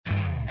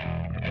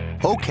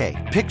Okay,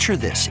 picture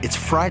this. It's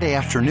Friday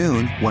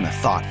afternoon when a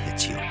thought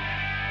hits you.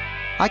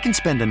 I can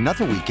spend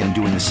another weekend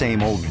doing the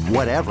same old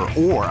whatever,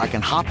 or I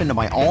can hop into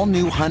my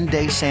all-new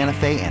Hyundai Santa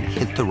Fe and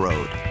hit the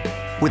road.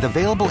 With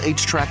available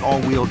H-Track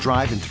all-wheel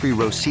drive and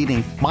 3-row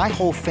seating, my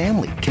whole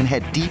family can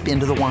head deep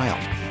into the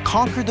wild.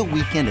 Conquer the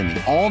weekend in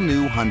the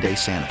all-new Hyundai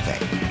Santa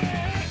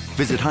Fe.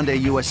 Visit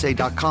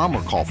HyundaiUSA.com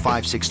or call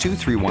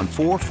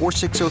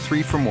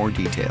 562-314-4603 for more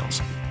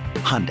details.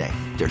 Hyundai,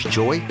 there's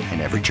joy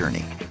in every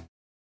journey.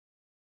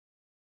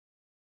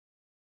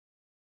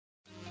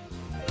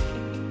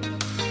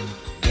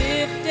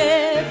 Lift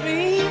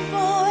every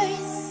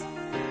voice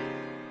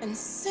and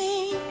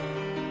sing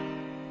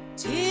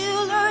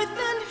till earth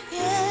and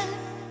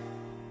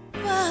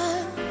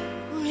heaven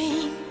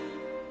ring.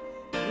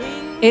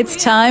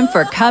 It's time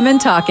for Come and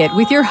Talk It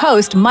with your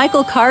host,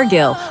 Michael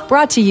Cargill,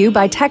 brought to you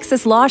by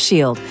Texas Law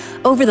Shield.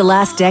 Over the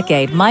last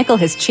decade, Michael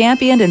has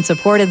championed and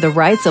supported the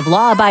rights of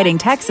law-abiding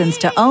Texans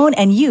to own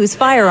and use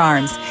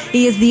firearms.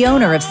 He is the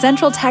owner of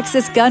Central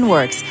Texas Gun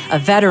Works, a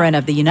veteran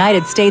of the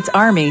United States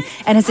Army,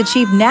 and has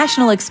achieved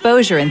national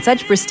exposure in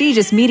such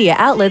prestigious media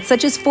outlets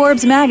such as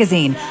Forbes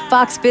Magazine,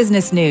 Fox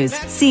Business News,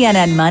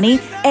 CNN Money,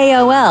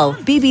 AOL,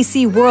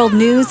 BBC World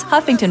News,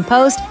 Huffington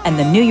Post, and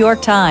the New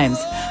York Times.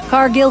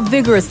 Cargill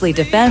vigorously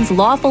defends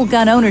lawful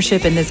gun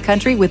ownership in this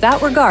country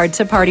without regard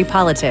to party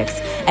politics.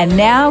 And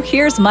now,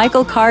 here's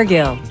Michael Cargill.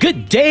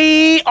 Good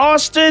day,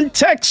 Austin,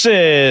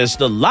 Texas,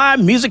 the live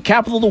music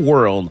capital of the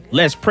world.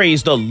 Let's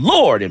praise the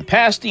Lord and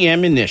pass the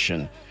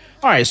ammunition.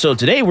 All right, so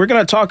today we're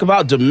going to talk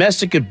about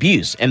domestic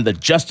abuse and the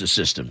justice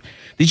system.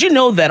 Did you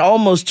know that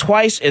almost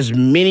twice as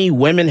many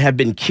women have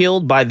been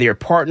killed by their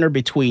partner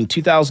between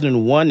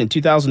 2001 and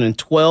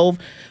 2012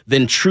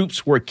 than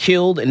troops were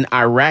killed in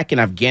Iraq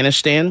and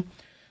Afghanistan?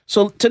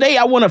 So today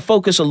I want to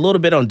focus a little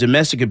bit on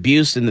domestic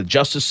abuse in the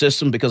justice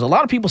system because a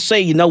lot of people say,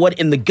 you know what,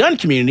 in the gun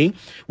community,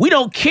 we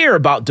don't care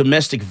about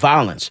domestic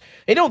violence.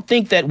 They don't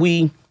think that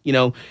we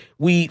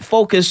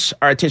focus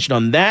our attention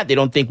on that. They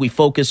don't think we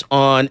focus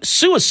on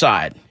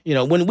suicide,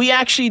 when we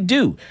actually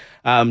do.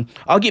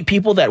 I'll get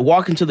people that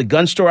walk into the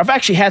gun store. I've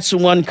actually had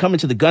someone come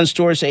into the gun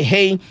store and say,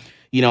 hey,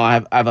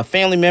 I have a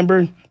family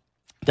member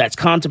that's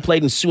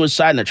contemplating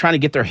suicide and they're trying to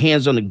get their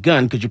hands on a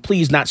gun. Could you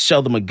please not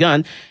sell them a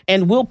gun?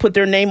 And we'll put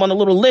their name on a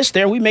little list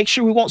there. We make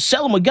sure we won't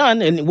sell them a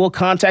gun and we'll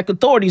contact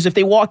authorities if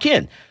they walk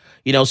in.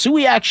 So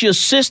we actually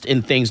assist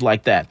in things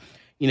like that.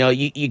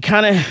 You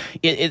kind of,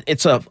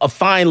 it's a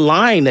fine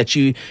line that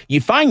you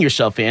find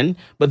yourself in,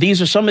 but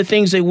these are some of the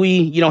things that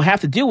we,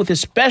 have to deal with,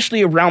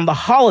 especially around the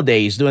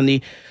holidays, during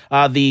the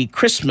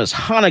Christmas,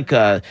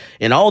 Hanukkah,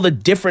 and all the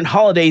different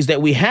holidays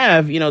that we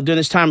have, during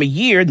this time of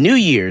year, New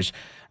Year's.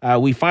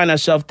 We find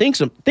ourselves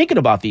thinking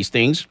about these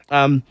things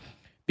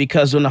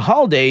because on the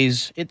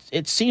holidays,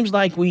 it seems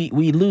like we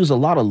lose a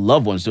lot of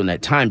loved ones during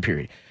that time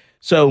period.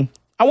 So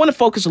I want to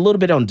focus a little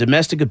bit on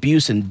domestic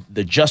abuse and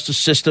the justice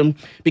system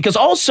because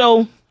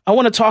also I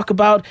want to talk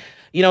about,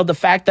 the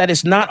fact that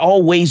it's not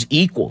always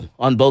equal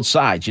on both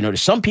sides.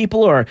 Some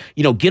people are,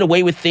 get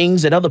away with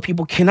things that other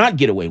people cannot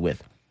get away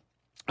with.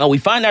 We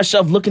find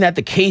ourselves looking at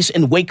the case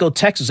in Waco,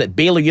 Texas at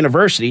Baylor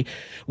University,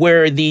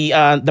 where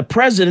the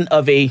president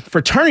of a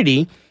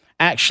fraternity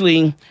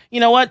actually,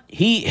 what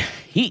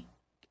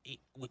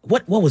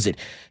was it?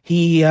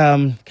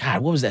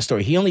 What was that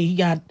story? He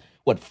got,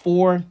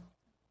 4?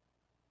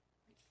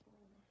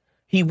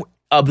 Can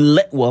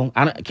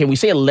we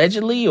say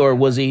allegedly or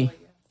was he?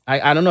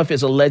 I don't know if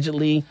it's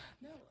allegedly.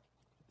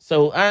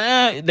 So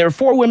there are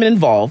 4 women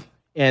involved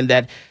and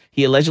that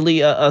he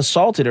allegedly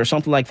assaulted or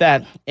something like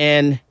that.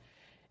 And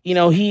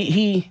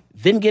he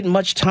didn't get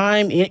much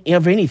time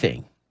of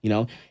anything. He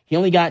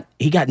got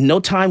no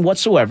time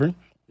whatsoever.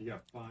 He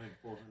got fined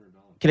 $400.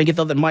 Can I get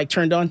the mic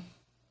turned on?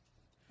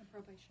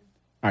 Probation.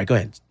 All right, go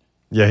ahead.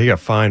 Yeah, he got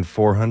fined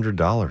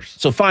 $400.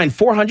 So fined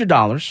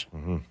 $400,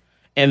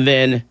 and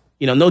then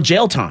no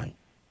jail time.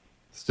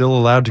 Still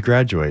allowed to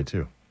graduate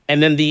too.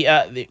 And then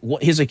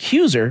his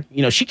accuser,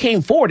 she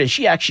came forward and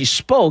she actually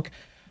spoke.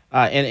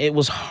 And it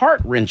was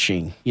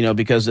heart-wrenching,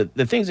 because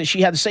the things that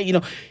she had to say,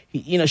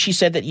 she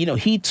said that,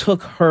 he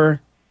took her,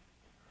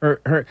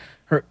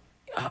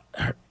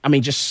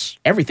 just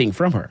everything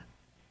from her.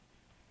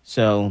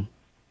 So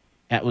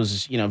that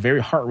was, very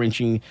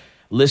heart-wrenching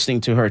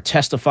listening to her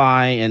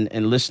testify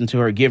and listen to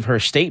her give her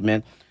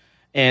statement.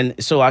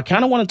 And so I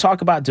kind of want to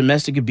talk about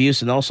domestic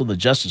abuse and also the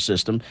justice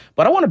system,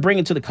 but I want to bring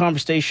into the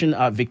conversation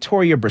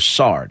Victoria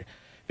Broussard.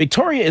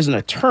 Victoria is an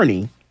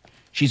attorney.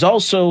 She's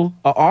also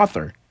an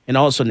author and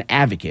also an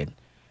advocate.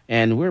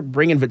 And we're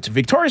bringing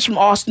Victoria's from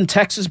Austin,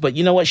 Texas, but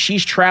you know what?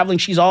 She's traveling.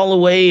 She's all the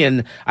way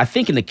in, I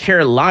think, in the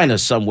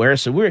Carolinas somewhere.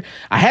 So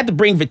I had to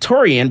bring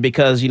Victoria in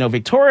because,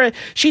 Victoria,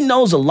 she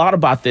knows a lot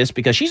about this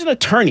because she's an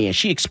attorney and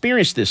she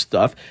experienced this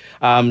stuff.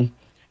 I'm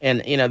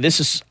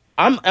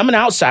an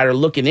outsider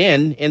looking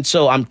in. And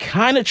so I'm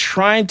kind of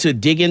trying to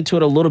dig into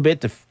it a little bit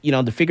to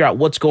figure out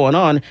what's going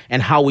on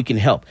and how we can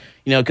help.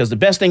 Because the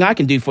best thing I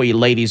can do for you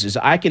ladies is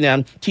I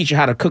can teach you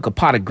how to cook a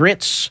pot of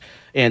grits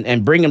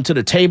and bring them to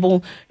the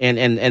table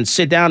and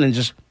sit down and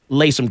just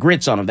lay some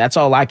grits on them. That's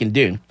all I can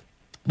do.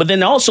 But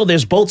then also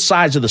there's both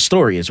sides of the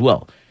story as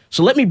well.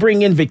 So let me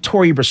bring in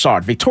Victoria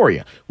Broussard.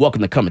 Victoria,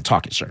 welcome to Come and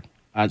Talk It, sir.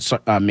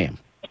 Ma'am.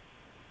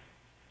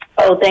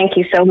 Oh, thank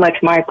you so much,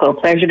 Michael.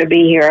 Pleasure to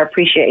be here. I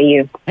appreciate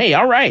you. Hey,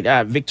 all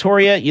right.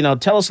 Victoria,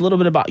 tell us a little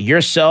bit about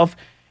yourself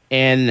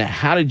and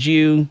how did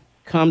you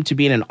come to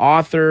being an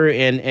author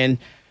and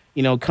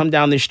come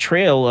down this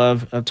trail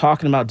of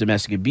talking about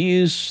domestic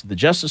abuse, the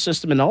justice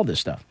system, and all this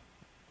stuff?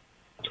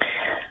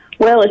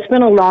 Well, it's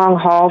been a long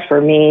haul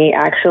for me.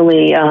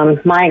 Actually,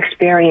 my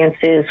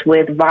experiences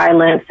with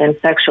violence and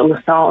sexual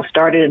assault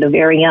started at a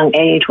very young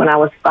age when I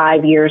was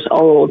 5 years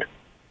old,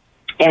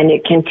 and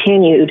it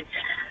continued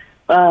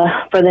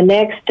for the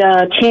next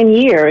 10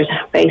 years,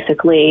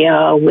 basically,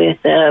 with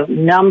a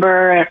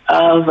number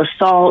of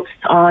assaults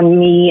on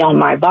me, on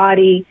my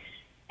body.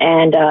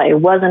 And it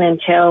wasn't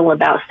until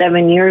about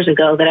 7 years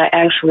ago that I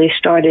actually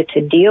started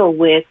to deal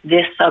with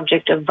this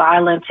subject of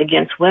violence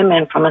against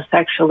women from a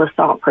sexual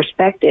assault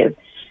perspective,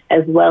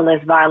 as well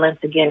as violence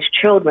against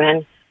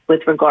children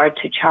with regard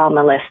to child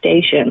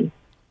molestation.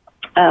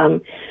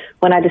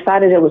 When I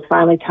decided it was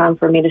finally time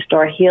for me to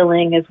start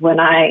healing is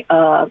when I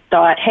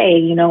thought,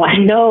 hey, I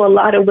know a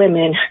lot of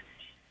women,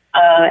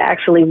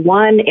 actually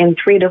 1 in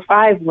 3 to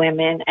 5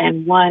 women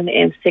and 1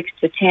 in 6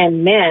 to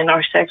 10 men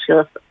are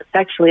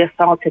sexually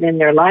assaulted in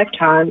their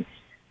lifetime.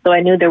 So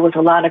I knew there was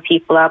a lot of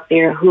people out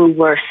there who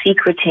were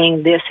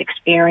secreting this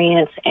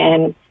experience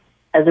and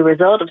as a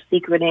result of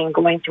secreting,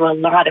 going through a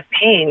lot of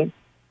pain.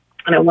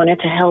 And I wanted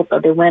to help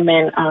other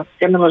women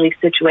similarly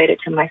situated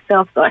to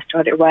myself. So I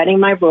started writing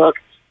my book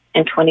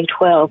in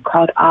 2012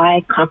 called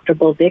I,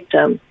 Comfortable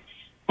Victim.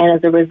 And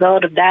as a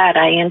result of that,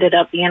 I ended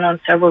up being on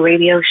several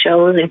radio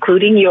shows,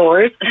 including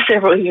yours,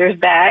 several years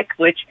back,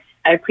 which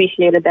I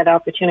appreciated that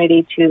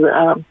opportunity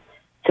to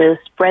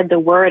spread the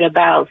word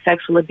about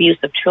sexual abuse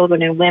of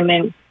children and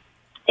women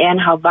and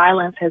how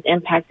violence has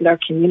impacted our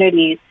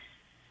communities.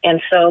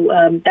 And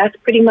so that's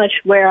pretty much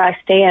where I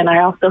stand.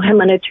 I also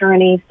am an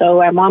attorney,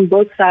 so I'm on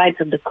both sides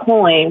of the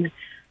coin.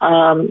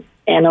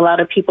 And a lot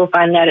of people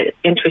find that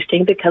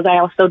interesting because I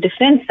also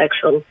defend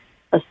sexual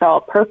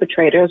assault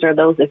perpetrators or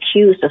those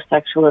accused of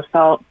sexual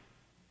assault.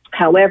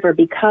 However,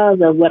 because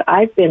of what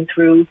I've been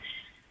through,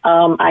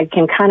 I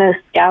can kind of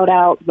scout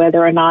out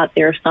whether or not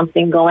there's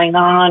something going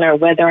on or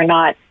whether or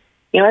not,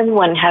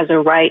 everyone has a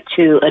right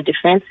to a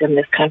defense in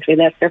this country.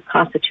 That's their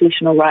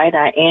constitutional right.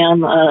 I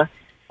am a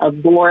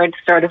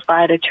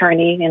board-certified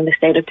attorney in the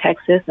state of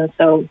Texas, and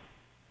so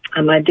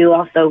I do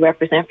also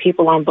represent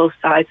people on both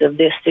sides of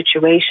this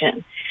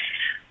situation.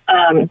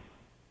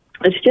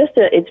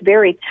 It's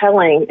very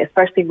telling,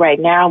 especially right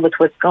now with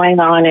what's going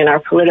on in our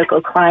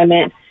political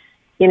climate.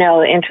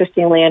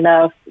 Interestingly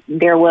enough,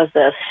 there was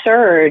a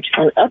surge,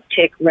 an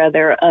uptick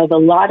rather, of a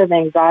lot of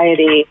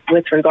anxiety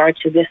with regard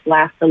to this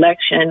last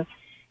election.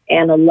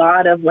 And a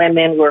lot of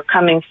women were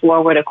coming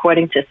forward,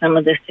 according to some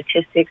of the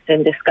statistics,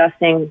 and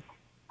discussing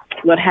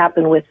what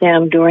happened with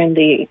them during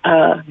the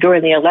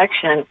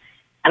election.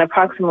 And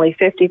approximately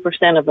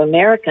 50% of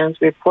Americans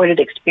reported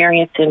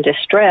experiencing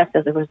distress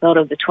as a result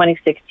of the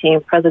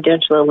 2016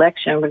 presidential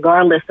election,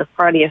 regardless of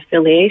party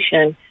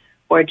affiliation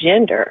or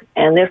gender.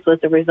 And this was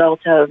the result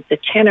of the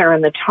tenor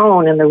and the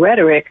tone and the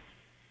rhetoric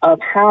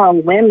of how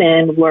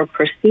women were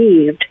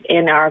perceived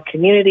in our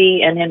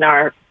community and in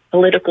our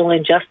political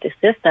and justice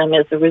system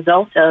as a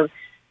result of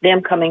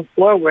them coming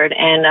forward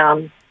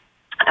and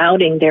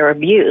outing their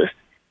abuse.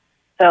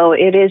 So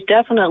it is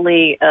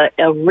definitely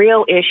a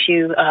real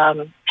issue.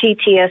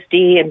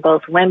 PTSD in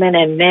both women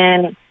and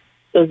men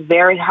is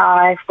very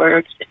high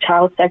for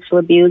child sexual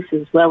abuse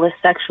as well as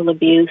sexual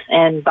abuse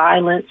and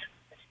violence.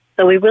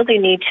 So we really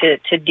need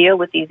to deal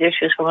with these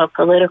issues from a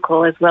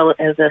political as well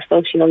as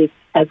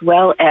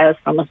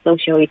from a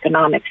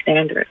socioeconomic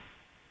standard.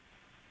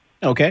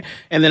 Okay.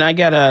 And then I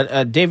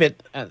got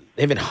David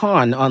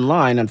Hahn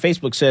online on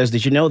Facebook says,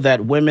 did you know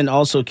that women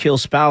also kill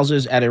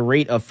spouses at a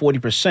rate of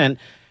 40%?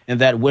 And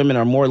that women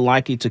are more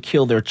likely to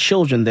kill their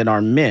children than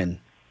are men.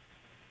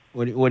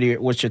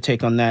 What's your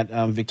take on that,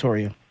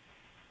 Victoria?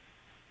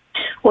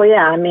 Well,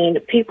 yeah,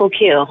 people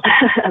kill.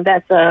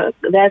 That's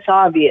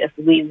obvious.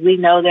 We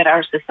know that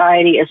our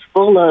society is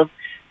full of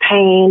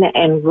pain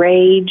and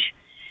rage,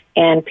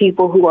 and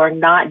people who are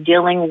not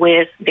dealing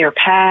with their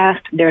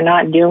past, they're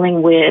not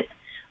dealing with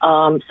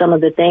some of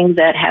the things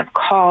that have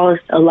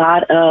caused a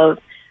lot of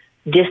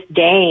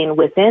disdain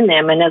within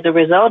them, and as a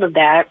result of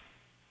that,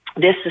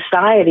 this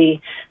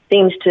society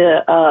seems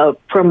to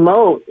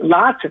promote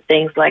lots of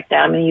things like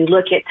that. You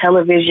look at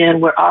television,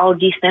 we're all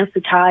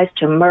desensitized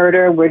to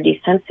murder, we're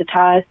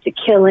desensitized to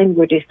killing,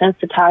 we're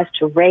desensitized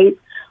to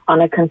rape on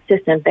a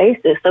consistent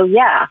basis. So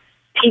yeah,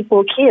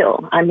 people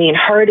kill.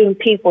 Hurting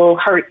people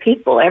hurt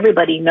people.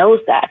 Everybody knows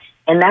that.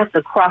 And that's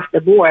across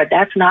the board.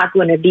 That's not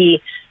going to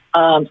be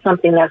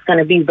something that's going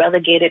to be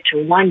relegated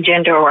to one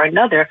gender or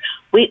another.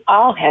 We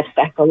all have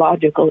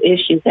psychological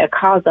issues that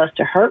cause us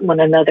to hurt one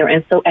another.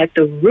 And so at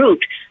the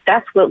root,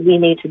 that's what we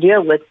need to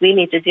deal with. We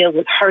need to deal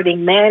with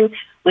hurting men.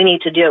 We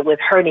need to deal with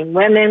hurting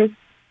women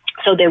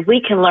so that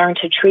we can learn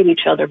to treat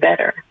each other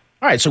better.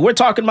 All right, so we're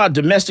talking about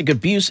domestic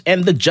abuse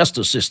and the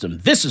justice system.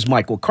 This is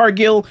Michael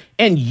Cargill,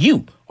 and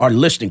you are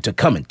listening to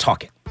Come and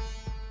Talk It.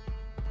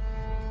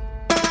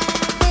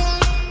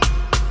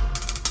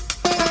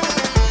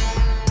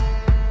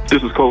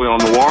 This is Coleon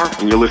Noir,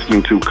 and you're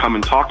listening to Come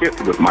and Talk It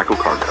with Michael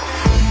Cargill.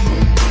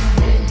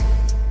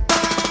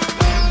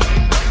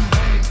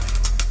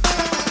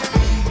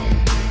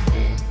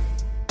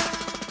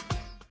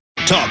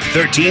 Talk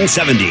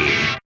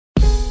 1370.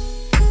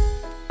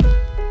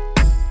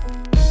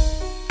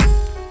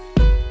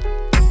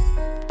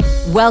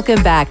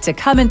 Welcome back to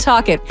Come and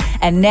Talk It.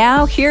 And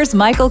now here's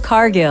Michael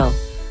Cargill.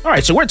 All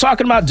right, so we're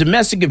talking about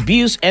domestic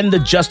abuse and the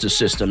justice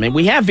system. And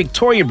we have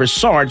Victoria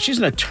Broussard. She's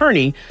an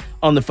attorney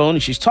on the phone,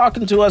 and she's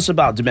talking to us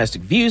about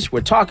domestic abuse.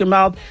 We're talking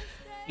about,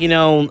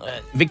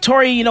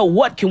 Victoria,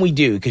 what can we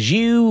do? Because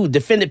you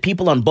defended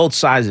people on both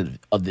sides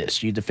of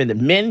this. You defended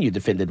men, you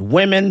defended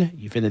women,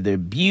 you defended the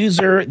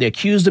abuser, the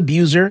accused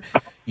abuser.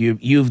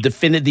 You've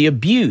defended the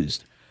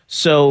abused.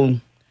 So,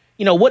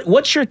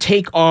 what's your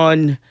take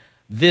on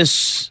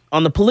this,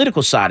 on the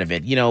political side of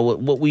it?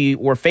 What we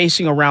were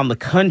facing around the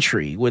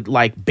country with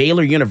like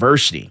Baylor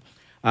University.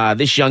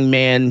 This young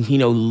man,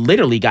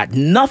 literally got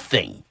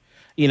nothing.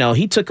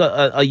 He took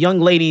a young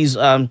lady's,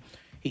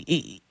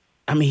 he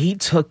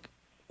took,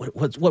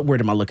 what word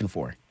am I looking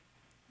for?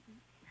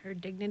 Her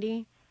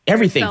dignity.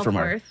 Everything from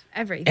her.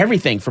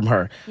 Everything from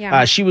her.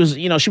 Yeah. She was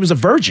a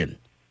virgin,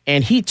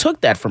 and he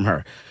took that from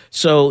her.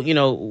 So,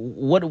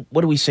 what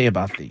do we say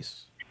about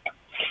these?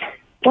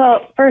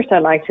 Well, first, I'd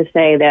like to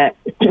say that,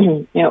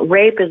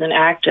 rape is an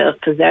act of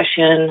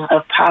possession,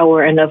 of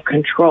power, and of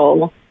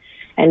control.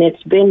 And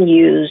it's been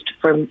used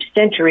for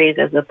centuries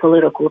as a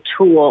political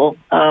tool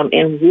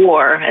in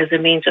war, as a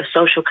means of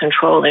social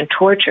control and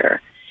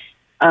torture.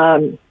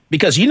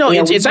 Because,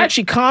 it's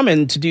actually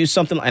common to do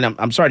something, and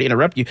I'm sorry to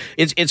interrupt you.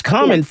 It's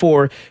common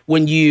for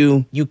when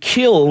you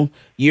kill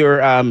your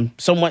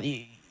someone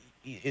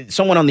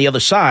on the other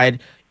side.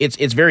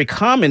 It's very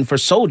common for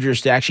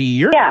soldiers to actually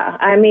urinate. Yeah,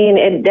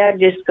 that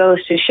just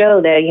goes to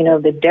show that,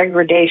 the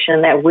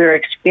degradation that we're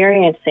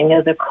experiencing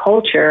as a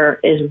culture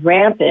is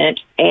rampant,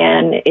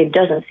 and it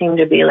doesn't seem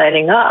to be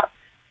letting up.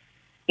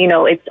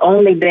 It's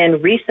only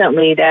been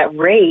recently that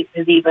rape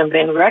has even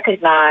been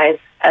recognized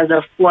as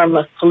a form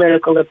of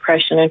political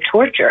oppression and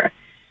torture.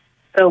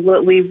 So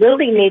what we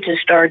really need to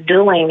start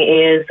doing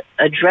is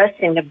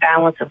addressing the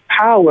balance of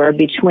power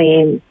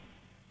between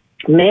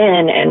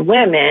men and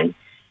women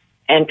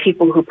and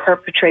people who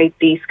perpetrate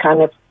these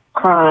kind of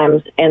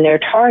crimes and their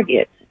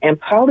targets.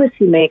 And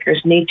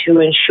policymakers need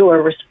to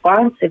ensure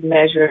responsive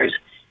measures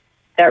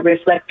that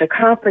reflect a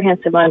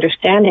comprehensive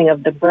understanding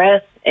of the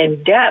breadth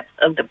and depth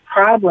of the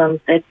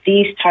problems that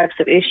these types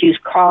of issues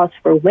cause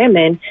for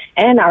women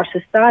and our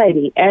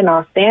society and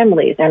our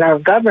families and our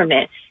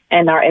government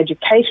and our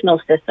educational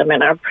system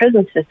and our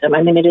prison system.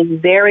 It is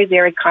very,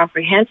 very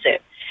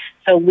comprehensive.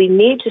 So we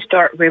need to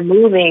start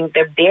removing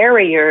the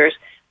barriers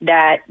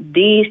that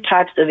these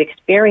types of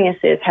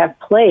experiences have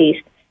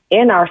placed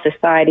in our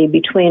society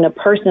between a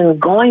person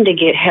going to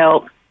get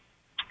help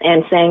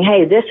and saying,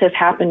 hey, this has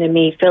happened to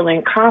me,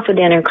 feeling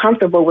confident and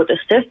comfortable with a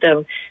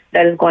system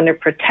that is going to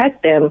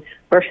protect them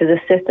versus a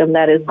system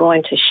that is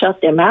going to shut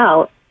them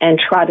out and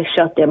try to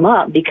shut them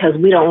up because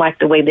we don't like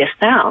the way this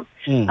sounds.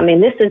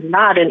 This is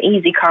not an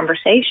easy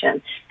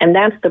conversation, and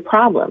that's the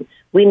problem.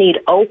 We need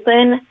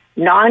open,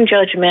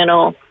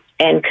 non-judgmental,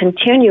 and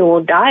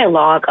continual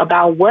dialogue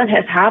about what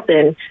has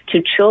happened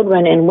to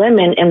children and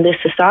women in this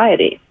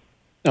society.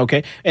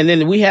 Okay. And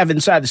then we have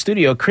inside the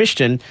studio,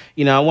 Christian.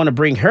 I want to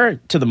bring her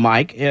to the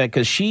mic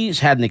because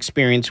she's had an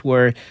experience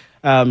where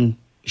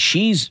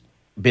she's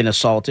been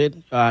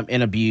assaulted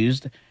and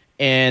abused.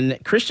 And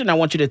Christian, I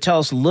want you to tell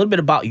us a little bit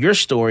about your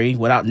story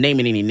without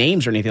naming any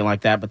names or anything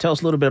like that, but tell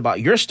us a little bit about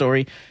your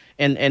story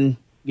and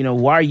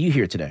why are you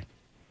here today?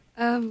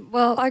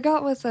 Well, I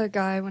got with a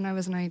guy when I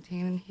was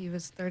 19, and he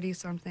was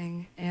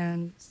 30-something,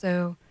 and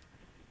so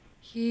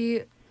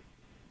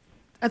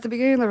at the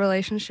beginning of the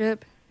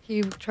relationship,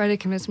 he tried to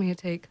convince me to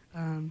take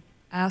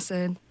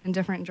acid and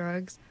different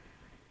drugs,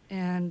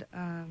 and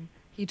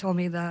he told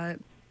me that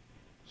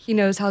he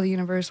knows how the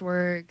universe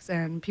works,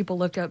 and people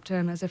look up to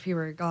him as if he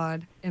were a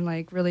god, and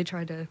really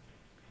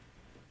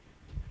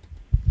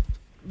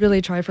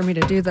try for me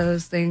to do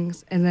those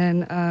things, and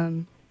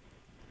then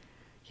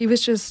he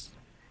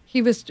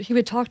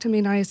would talk to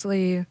me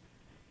nicely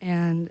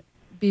and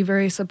be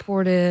very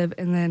supportive.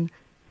 And then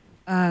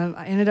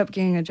I ended up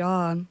getting a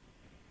job,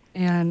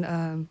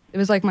 and it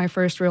was my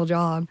first real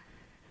job.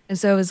 And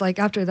so it was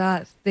after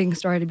that, things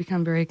started to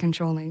become very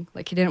controlling.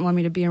 He didn't want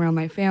me to be around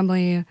my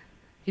family.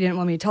 He didn't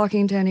want me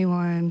talking to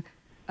anyone.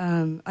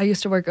 I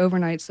used to work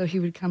overnight, so he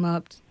would come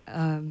up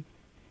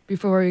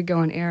before we would go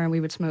on air, and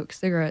we would smoke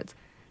cigarettes.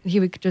 And he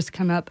would just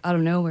come up out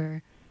of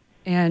nowhere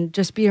and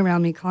just be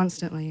around me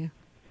constantly.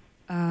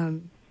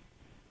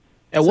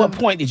 At what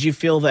point did you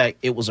feel that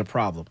it was a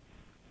problem?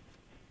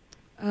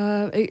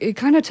 It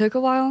kind of took a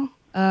while.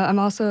 I'm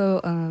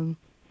also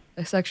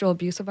a sexual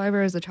abuse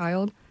survivor as a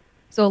child,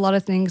 so a lot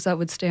of things that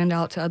would stand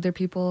out to other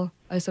people,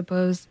 I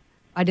suppose,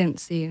 I didn't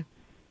see.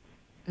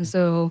 And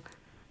so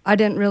I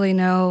didn't really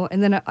know.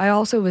 And then I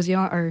also was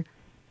young, or,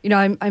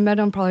 I met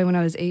him probably when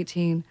I was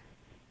 18,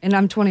 and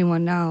I'm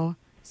 21 now.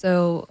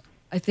 So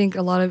I think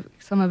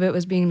some of it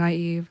was being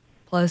naive,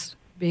 plus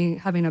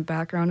having a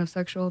background of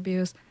sexual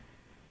abuse.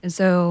 And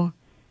so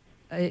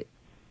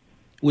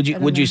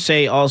Would you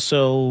say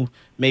also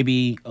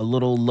maybe a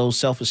little low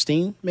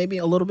self-esteem, maybe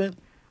a little bit?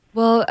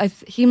 Well,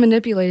 he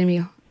manipulated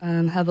me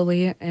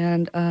heavily,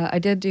 and I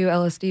did do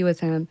LSD with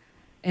him,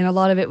 and a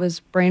lot of it was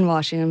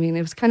brainwashing. I mean,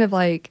 it was kind of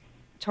like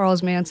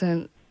Charles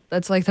Manson.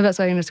 That's like the best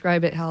way I can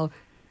describe it, how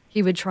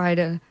he would try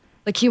to,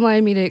 like, he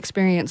wanted me to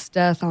experience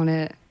death on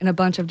it and a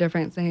bunch of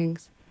different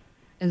things.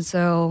 And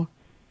so,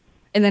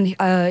 and then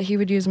he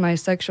would use my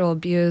sexual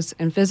abuse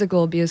and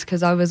physical abuse,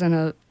 because I was in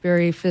a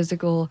very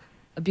physical,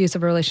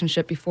 abusive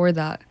relationship before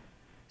that.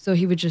 So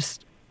he would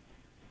just,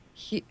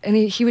 he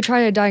would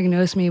try to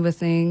diagnose me with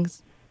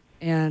things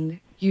and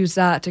use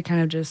that to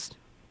kind of just,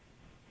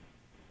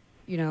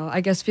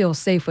 I guess feel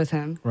safe with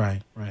him.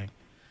 Right.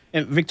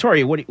 And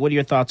Victoria, what are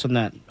your thoughts on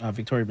that,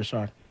 Victoria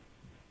Broussard?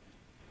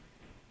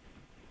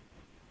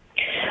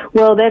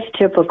 Well, that's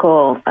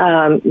typical.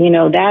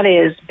 That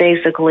is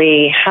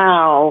basically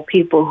how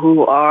people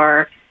who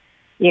are,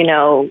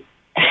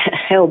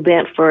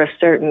 hell-bent for a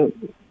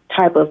certain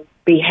type of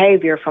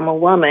behavior from a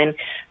woman,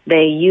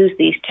 they use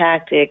these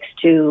tactics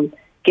to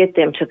get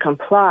them to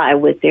comply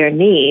with their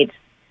needs.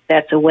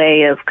 That's a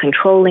way of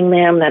controlling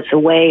them. That's a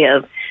way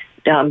of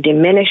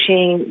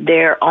diminishing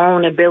their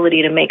own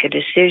ability to make a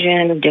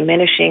decision,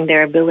 diminishing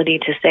their ability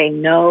to say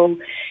no.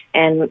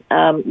 And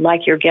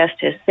like your guest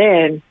has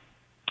said,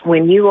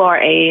 when you are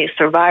a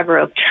survivor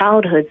of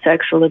childhood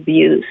sexual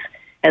abuse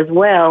as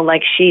well,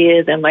 like she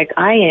is and like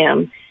I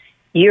am,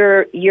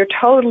 you're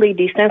totally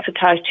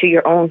desensitized to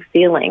your own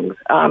feelings.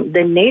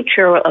 The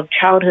nature of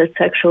childhood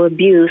sexual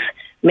abuse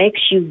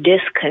makes you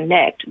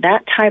disconnect.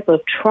 That type of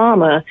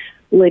trauma,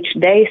 which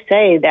they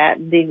say that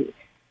the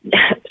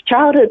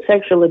childhood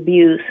sexual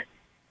abuse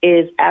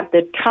is at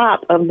the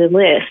top of the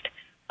list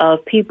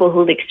of people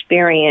who've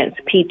experienced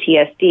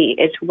PTSD.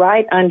 It's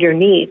right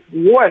underneath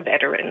war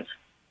veterans.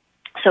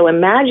 So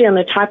imagine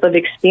the type of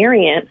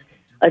experience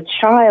a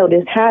child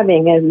is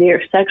having as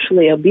they're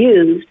sexually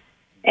abused,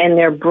 and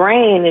their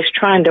brain is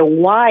trying to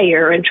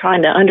wire and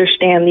trying to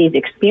understand these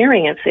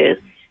experiences.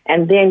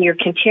 And then you're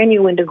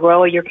continuing to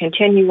grow, you're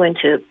continuing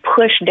to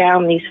push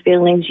down these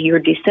feelings, you're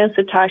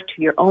desensitized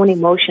to your own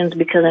emotions,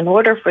 because in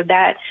order for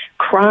that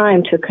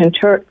crime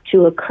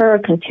to occur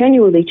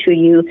continually to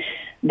you,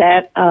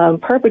 that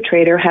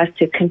perpetrator has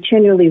to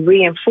continually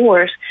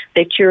reinforce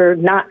that you're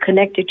not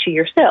connected to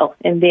yourself.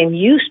 And then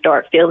you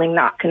start feeling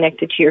not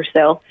connected to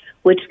yourself,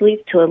 which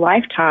leads to a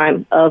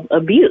lifetime of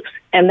abuse.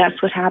 And that's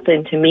what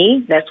happened to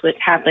me. That's what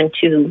happened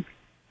to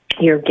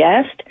your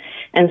guest.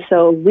 And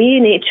so we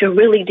need to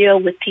really deal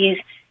with these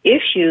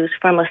issues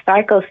from a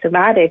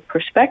psychosomatic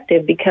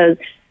perspective, because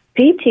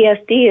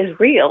PTSD is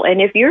real.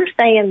 And if you're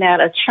saying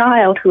that a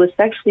child who is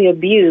sexually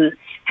abused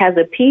has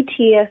a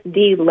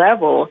PTSD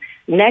level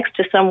next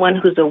to someone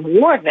who's a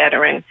war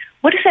veteran,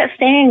 what is that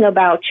saying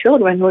about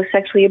children who are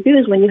sexually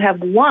abused when you have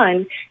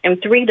 1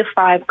 in 3 to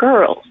 5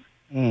 girls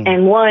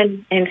and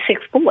 1 in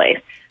 6 boys?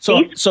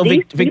 So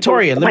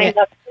Victoria,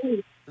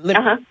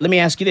 let me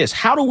ask you this.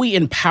 How do we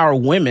empower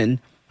women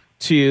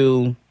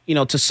to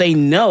say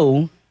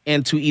no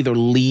and to either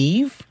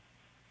leave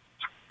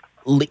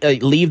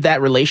that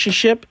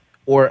relationship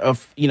or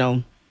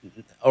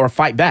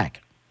fight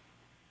back?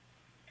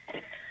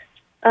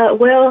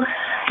 Well,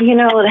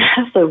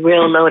 that's a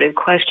real loaded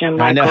question,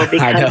 Michael.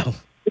 I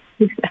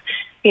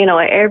know.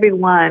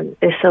 Everyone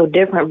is so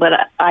different, but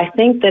I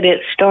think that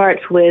it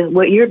starts with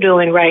what you're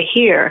doing right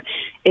here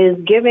is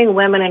giving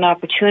women an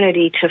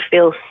opportunity to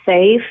feel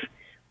safe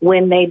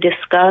when they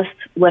discuss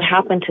what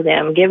happened to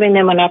them, giving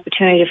them an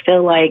opportunity to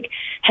feel like,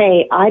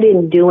 hey, I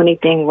didn't do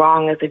anything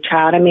wrong as a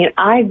child. I mean,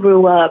 I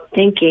grew up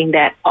thinking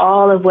that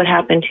all of what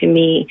happened to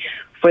me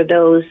for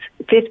those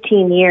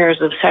 15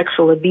 years of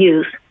sexual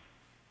abuse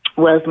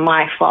was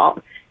my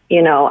fault.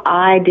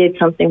 I did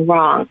something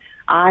wrong.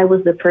 I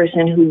was the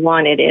person who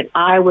wanted it.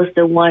 I was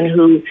the one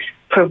who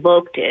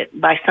provoked it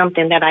by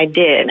something that I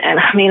did. And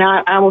I mean,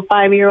 I'm a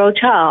 5-year-old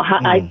child. How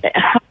do I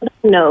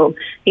know,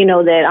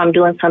 that I'm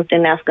doing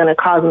something that's going to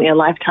cause me a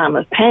lifetime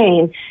of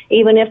pain?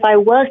 Even if I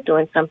was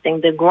doing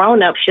something, the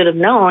grown-up should have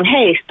known,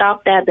 hey,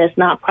 stop that. That's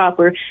not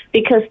proper,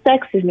 because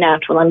sex is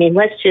natural. I mean,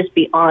 let's just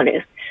be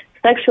honest.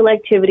 Sexual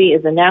activity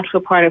is a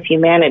natural part of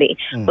humanity,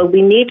 but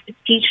we need to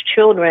teach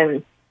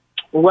children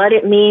what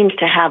it means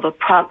to have a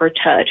proper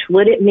touch,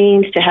 what it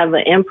means to have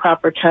an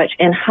improper touch,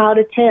 and how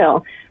to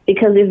tell.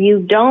 Because if you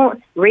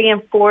don't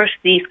reinforce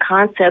these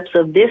concepts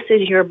of this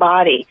is your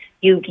body,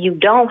 you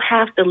don't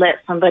have to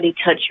let somebody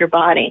touch your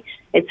body.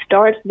 It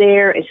starts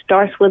there. It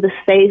starts with a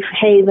safe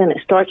haven.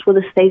 It starts with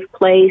a safe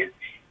place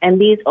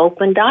and these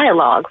open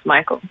dialogues,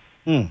 Michael.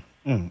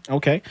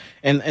 Okay.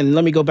 And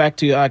let me go back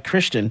to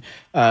Christian.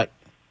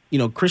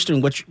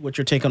 Christian, what's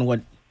your take on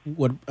what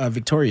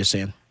Victoria's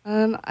saying?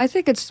 I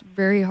think it's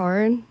very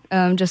hard,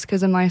 just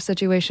because of my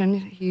situation.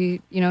 He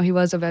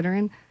was a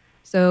veteran,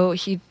 so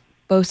he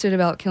boasted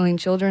about killing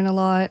children a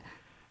lot.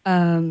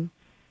 And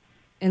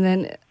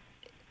then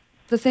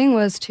the thing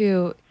was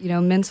too,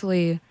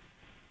 mentally,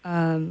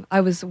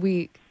 I was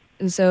weak.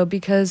 And so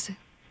because,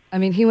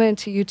 he went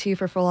to UT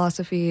for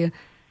philosophy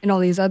and all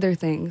these other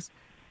things.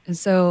 And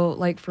so,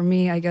 like, for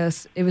me, I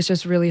guess it was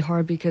just really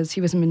hard because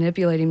he was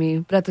manipulating me.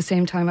 But at the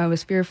same time, I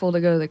was fearful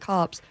to go to the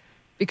cops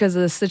because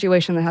of the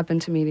situation that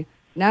happened to me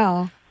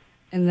now.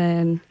 And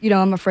then,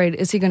 I'm afraid,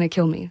 is he going to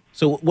kill me?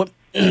 So what?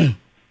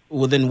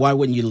 Well, then why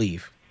wouldn't you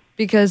leave?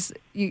 Because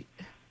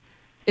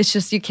it's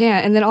just you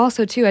can't. And then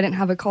also, too, I didn't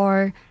have a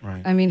car.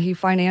 Right. He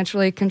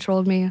financially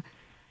controlled me.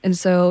 And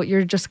so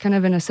you're just kind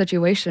of in a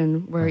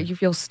situation where you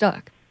feel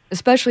stuck,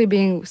 especially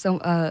being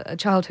a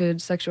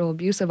childhood sexual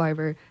abuse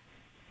survivor.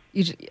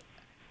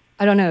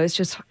 I don't know. It's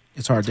just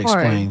it's hard to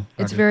explain.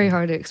 It's very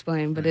hard to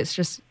explain, but it's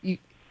just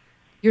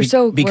you're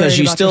so because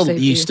worried about your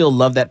safety. you still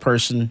love that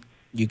person.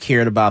 You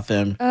cared about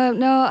them.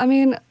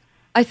 No,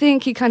 I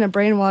think he kind of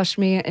brainwashed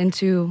me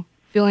into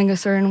feeling a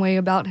certain way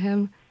about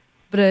him.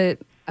 But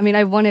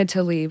I wanted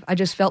to leave. I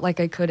just felt like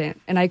I couldn't,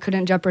 and I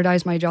couldn't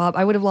jeopardize my job.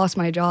 I would have lost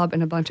my job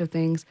and a bunch of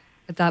things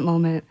at that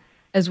moment,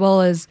 as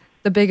well as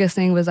the biggest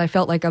thing was I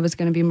felt like I was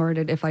going to be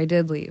murdered if I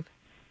did leave.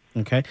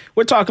 Okay.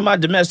 We're talking about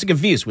domestic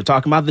abuse. We're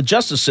talking about the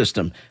justice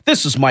system.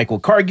 This is Michael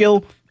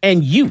Cargill,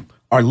 and you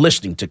are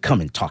listening to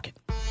Come and Talk It.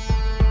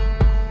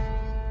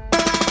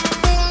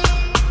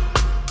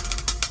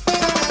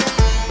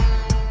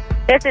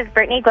 This is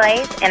Brittany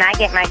Glaze, and I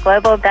get my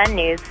global gun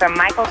news from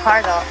Michael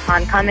Cargill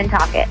on Come and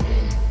Talk It.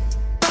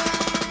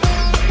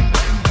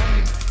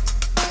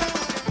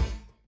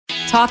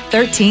 Talk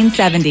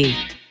 1370.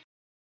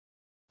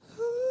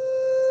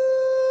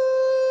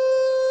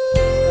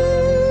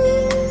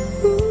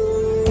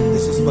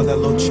 For that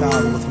little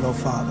child with no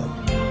father.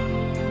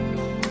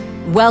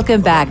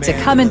 Welcome back to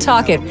Come and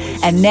Talk It.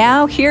 And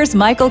now here's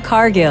Michael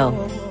Cargill.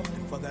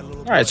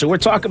 All right, so we're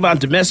talking about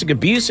domestic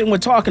abuse and we're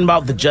talking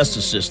about the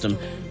justice system.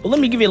 But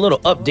let me give you a little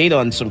update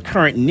on some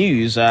current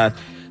news.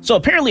 So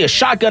apparently a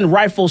shotgun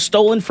rifle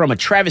stolen from a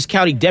Travis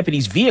County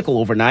deputy's vehicle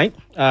overnight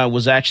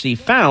was actually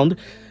found.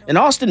 An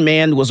Austin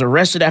man was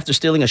arrested after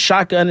stealing a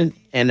shotgun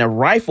and a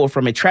rifle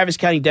from a Travis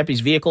County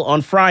deputy's vehicle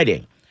on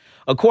Friday.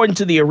 According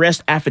to the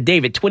arrest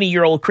affidavit,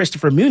 20-year-old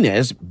Christopher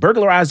Munez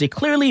burglarized a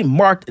clearly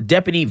marked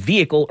deputy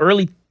vehicle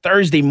early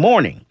Thursday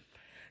morning.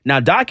 Now,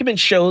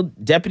 documents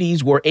showed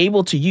deputies were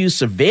able to use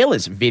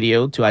surveillance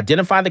video to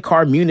identify the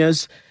car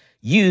Munez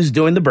used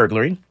during the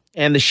burglary,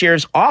 and the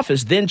sheriff's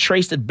office then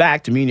traced it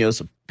back to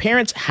Munez's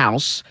parents'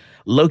 house,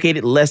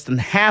 located less than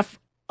half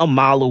a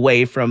mile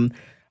away from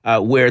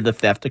where the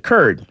theft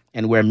occurred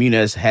and where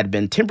Munez had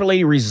been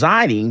temporarily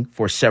residing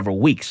for several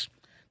weeks.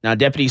 Now,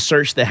 deputies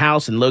searched the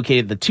house and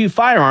located the two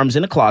firearms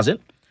in a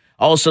closet.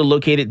 Also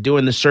located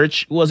during the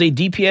search was a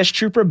DPS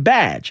trooper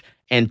badge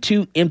and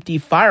two empty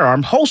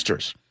firearm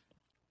holsters.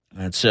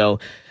 And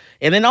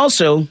then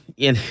also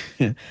in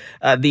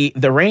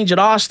the range at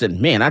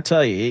Austin, man, I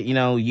tell you,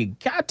 you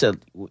got to,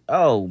 we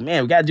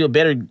got to do a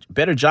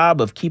better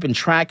job of keeping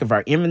track of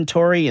our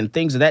inventory and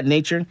things of that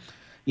nature.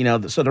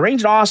 So the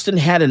range at Austin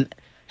had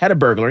a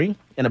burglary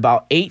and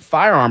about 8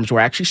 firearms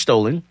were actually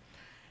stolen.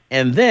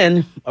 And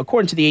then,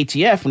 according to the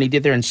ATF, when they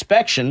did their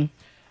inspection,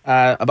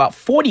 about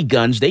 40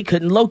 guns they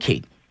couldn't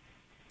locate.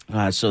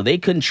 So they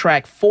couldn't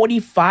track 40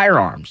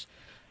 firearms.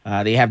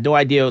 They have no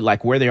idea,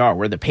 like, where they are,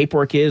 where the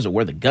paperwork is, or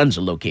where the guns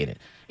are located.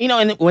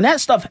 And when that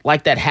stuff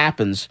like that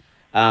happens,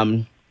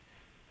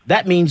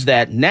 that means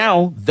that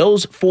now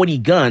those 40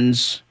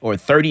 guns, or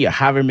 30, or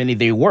however many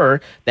they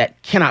were,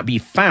 that cannot be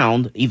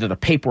found, either the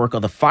paperwork or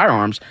the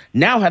firearms,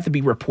 now have to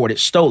be reported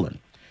stolen.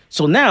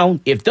 So now,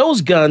 if those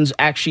guns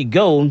actually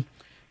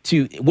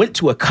went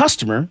to a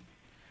customer,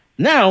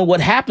 now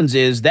what happens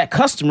is that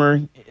customer,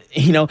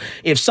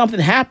 if something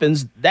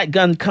happens, that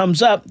gun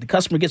comes up, the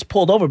customer gets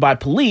pulled over by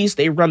police,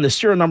 they run the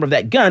serial number of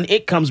that gun,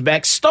 it comes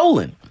back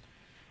stolen.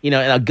 And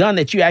a gun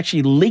that you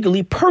actually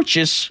legally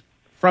purchase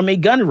from a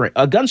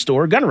gun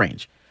store or gun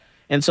range.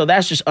 And so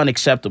that's just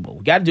unacceptable.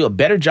 We got to do a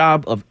better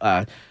job of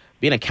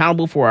being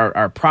accountable for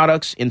our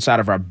products inside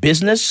of our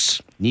business.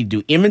 Need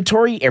to do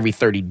inventory every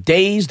 30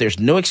 days.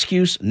 There's no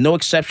excuse, no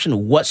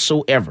exception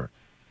whatsoever.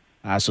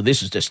 So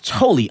this is just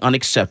totally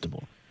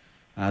unacceptable.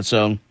 This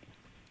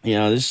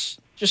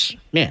just,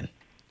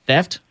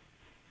 theft,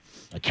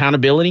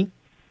 accountability.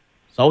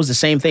 It's always the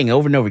same thing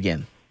over and over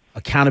again.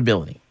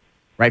 Accountability.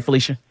 Right,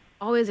 Felicia?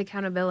 Always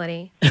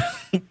accountability.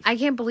 I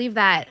can't believe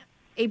that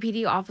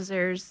APD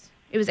officers,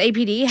 it was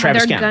APD,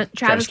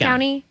 Travis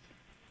County,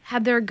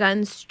 had their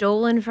guns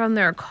stolen from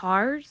their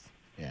cars.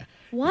 Yeah.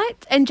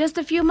 What? And just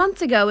a few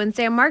months ago in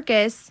San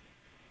Marcos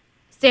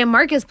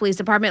Police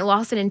Department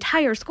lost an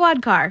entire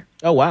squad car.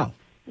 Oh, wow.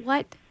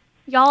 What?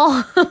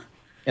 Y'all?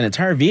 An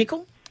entire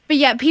vehicle? But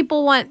yet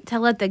people want to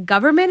let the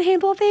government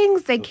handle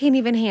things. They can't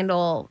even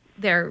handle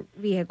their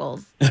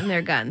vehicles and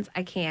their guns.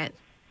 I can't.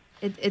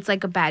 It's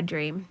like a bad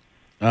dream.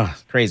 Oh,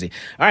 crazy.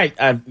 All right,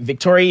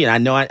 Victoria, I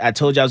know I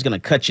told you I was going to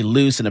cut you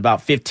loose in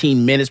about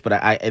 15 minutes,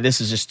 but this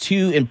is just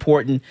too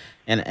important,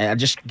 and I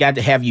just got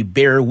to have you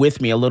bear with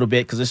me a little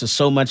bit because this is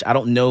so much I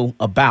don't know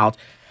about.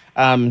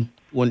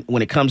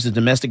 when it comes to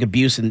domestic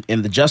abuse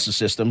in the justice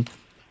system,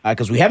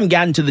 because we haven't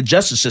gotten to the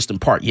justice system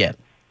part yet.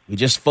 We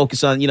just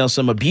focus on,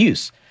 some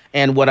abuse.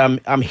 And what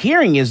I'm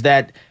hearing is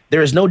that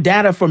there is no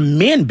data for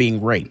men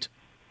being raped.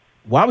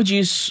 Why do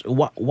you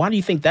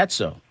think that's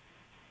so?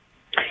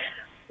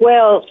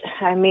 Well,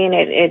 I mean,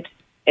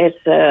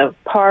 it's a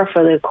par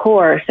for the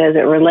course as it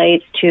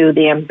relates to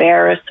the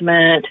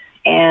embarrassment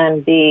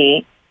and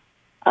the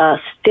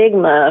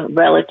stigma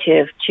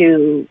relative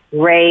to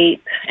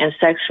rape and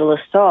sexual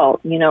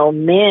assault.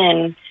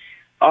 Men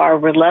are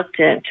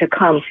reluctant to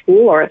come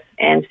forth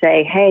and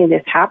say, hey,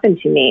 this happened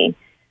to me.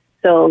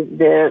 So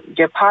the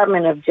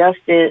Department of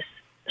Justice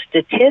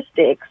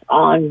statistics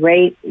on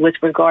rape with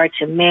regard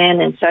to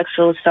men and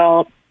sexual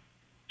assault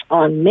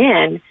on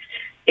men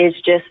is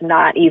just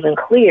not even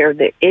clear.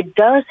 It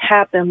does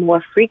happen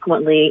more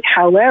frequently.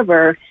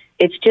 However,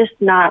 it's just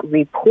not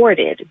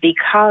reported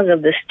because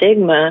of the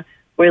stigma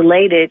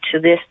related to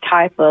this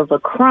type of a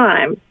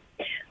crime.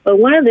 But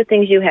one of the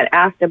things you had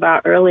asked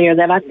about earlier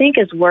that I think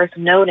is worth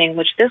noting,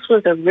 which this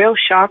was a real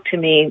shock to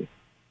me,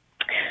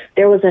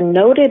 there was a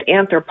noted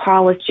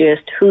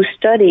anthropologist who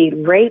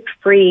studied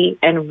rape-free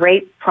and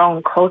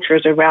rape-prone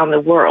cultures around the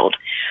world.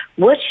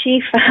 What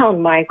she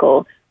found,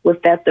 Michael, was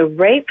that the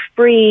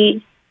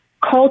rape-free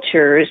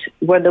cultures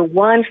were the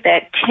ones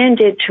that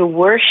tended to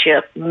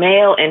worship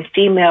male and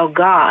female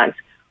gods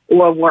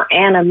or were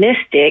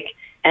animistic,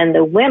 and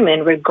the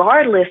women,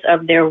 regardless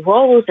of their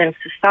roles in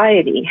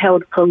society,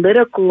 held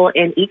political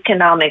and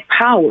economic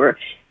power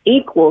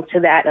equal to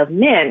that of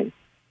men,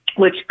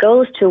 which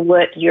goes to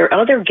what your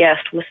other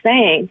guest was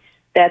saying,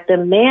 that the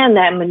man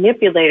that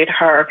manipulated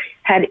her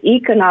had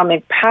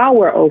economic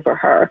power over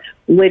her,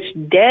 which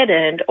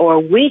deadened or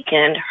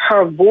weakened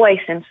her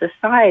voice in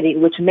society,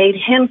 which made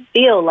him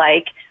feel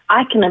like,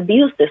 I can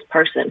abuse this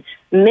person.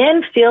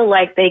 Men feel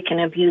like they can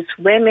abuse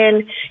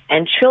women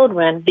and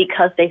children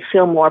because they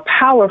feel more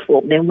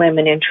powerful than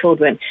women and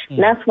children. And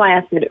that's why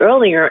I said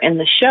earlier in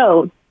the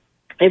show,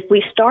 if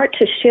we start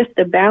to shift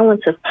the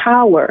balance of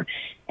power,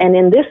 and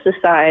in this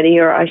society,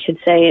 or I should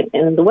say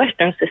in the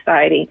Western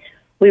society,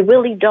 we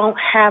really don't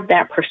have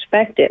that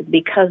perspective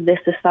because this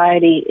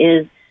society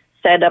is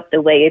set up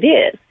the way it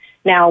is.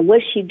 Now,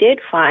 what she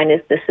did find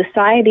is the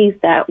societies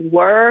that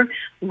were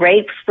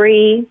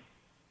rape-free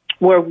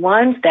were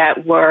ones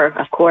that were,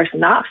 of course,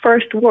 not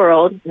first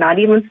world, not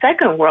even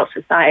second world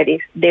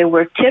societies. They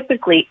were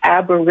typically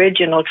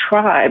Aboriginal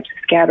tribes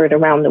scattered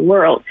around the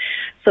world.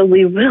 So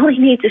we really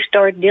need to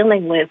start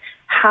dealing with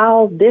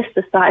how this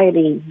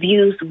society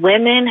views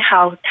women,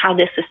 how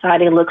this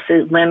society looks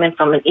at women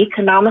from an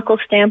economical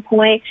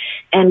standpoint,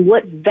 and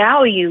what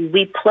value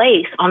we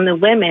place on the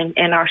women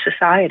in our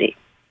society.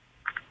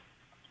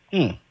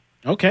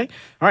 Okay.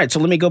 All right. So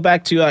let me go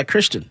back to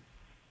Christian.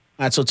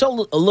 All right. So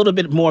tell a little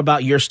bit more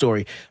about your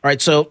story. All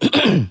right. So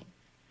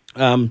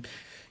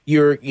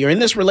you're in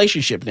this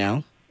relationship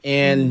now,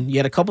 and you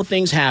had a couple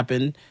things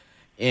happen,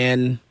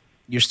 and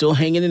you're still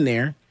hanging in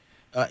there.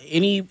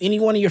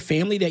 Anyone in your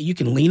family that you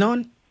can lean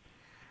on?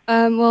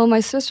 Well,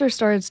 my sister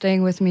started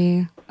staying with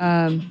me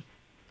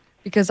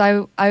because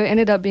I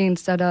ended up being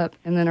set up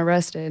and then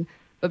arrested.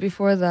 But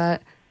before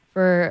that,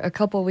 for a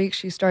couple weeks,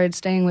 she started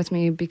staying with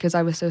me because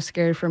I was so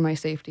scared for my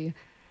safety.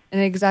 And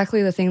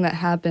exactly the thing that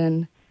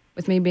happened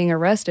with me being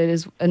arrested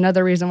is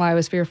another reason why I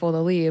was fearful to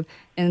leave.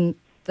 And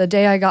the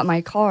day I got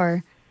my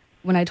car,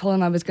 when I told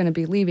him I was going to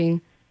be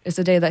leaving, is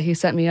the day that he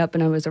set me up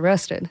and I was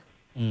arrested.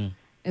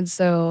 And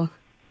so...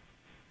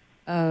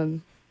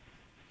 And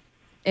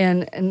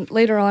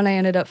later on, I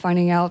ended up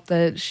finding out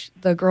that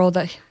the girl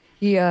that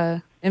he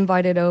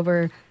invited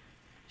over,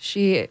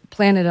 she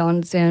planned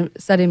on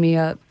setting me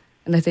up,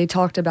 and that they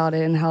talked about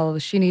it and how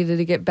she needed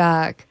to get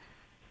back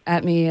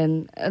at me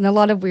and a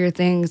lot of weird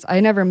things.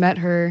 I never met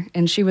her,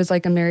 and she was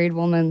like a married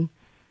woman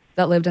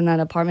that lived in that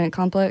apartment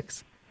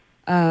complex.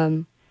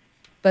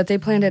 But they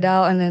planned it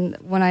out, and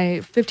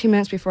then 15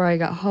 minutes before I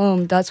got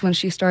home, that's when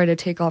she started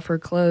to take off her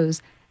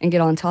clothes and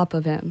get on top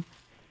of him.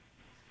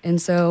 And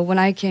so when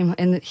I came,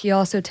 and he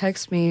also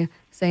texted me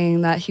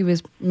saying that he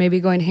was maybe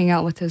going to hang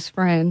out with his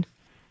friend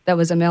that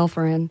was a male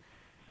friend,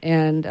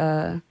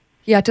 and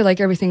he acted like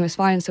everything was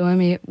fine. So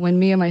when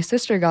me and my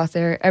sister got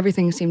there,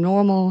 everything seemed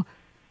normal.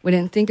 We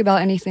didn't think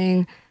about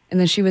anything, and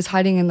then she was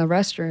hiding in the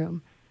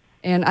restroom.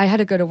 And I had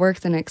to go to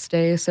work the next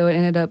day, so it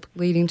ended up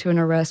leading to an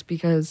arrest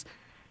because,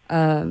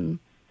 when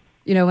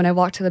I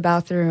walked to the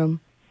bathroom,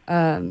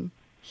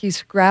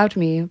 he's grabbed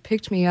me,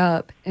 picked me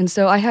up, and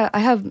so I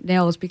have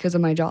nails because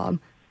of my job,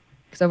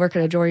 because I work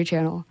at a jewelry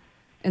channel.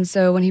 And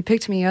so when he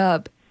picked me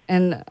up,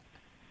 and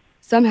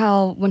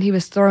somehow when he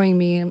was throwing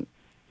me,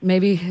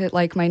 maybe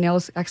like my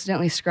nails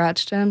accidentally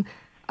scratched him.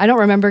 I don't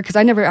remember because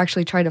I never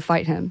actually tried to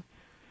fight him.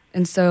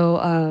 And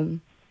so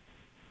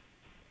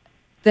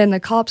then the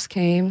cops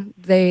came.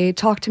 They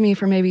talked to me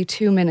for maybe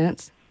 2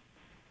 minutes,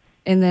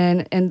 and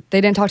they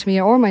didn't talk to me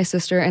or my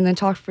sister, and then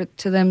talked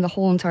to them the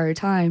whole entire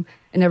time,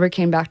 and never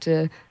came back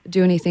to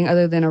do anything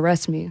other than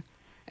arrest me.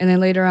 And then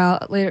later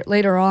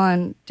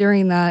on,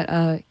 during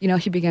that,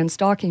 he began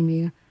stalking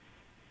me.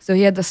 So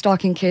he had the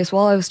stalking case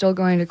while I was still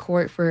going to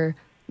court for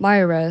my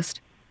arrest.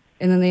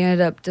 And then they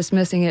ended up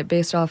dismissing it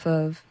based off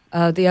of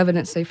the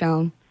evidence they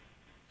found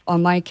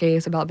on my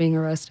case about being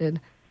arrested.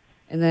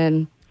 And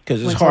then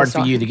because it's hard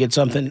for you to get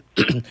something.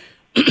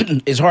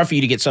 It's hard for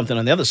you to get something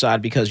on the other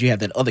side because you have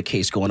that other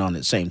case going on at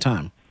the same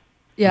time.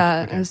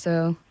 Yeah, okay. And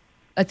so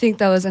I think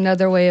that was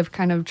another way of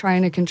kind of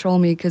trying to control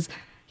me because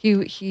he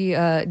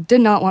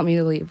did not want me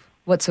to leave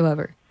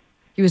whatsoever.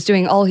 He was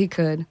doing all he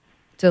could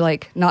to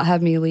like not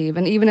have me leave.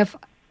 And even if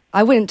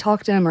I wouldn't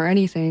talk to him or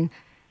anything,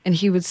 and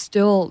he would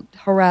still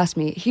harass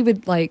me. He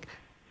would like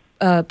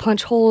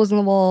punch holes in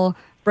the wall,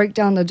 break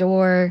down the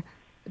door,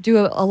 do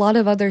a lot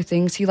of other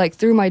things. He like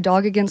threw my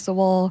dog against the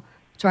wall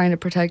trying to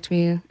protect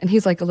me. And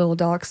he's like a little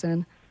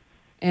dachshund.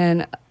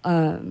 And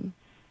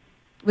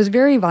was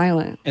very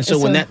violent. And so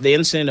when the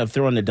incident of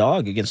throwing the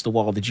dog against the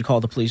wall, did you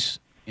call the police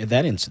at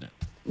that incident?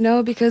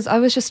 No, because I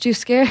was just too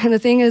scared. And the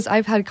thing is,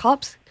 I've had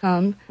cops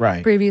come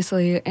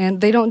previously,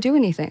 and they don't do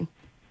anything.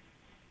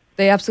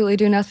 They absolutely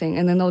do nothing,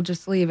 and then they'll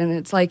just leave. And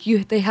it's like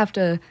they have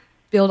to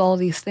build all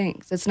these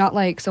things. It's not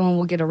like someone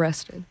will get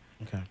arrested.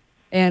 Okay.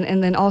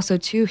 And then also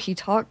too, he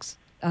talks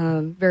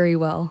very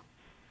well,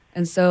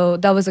 and so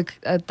that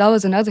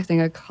was another thing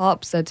a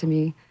cop said to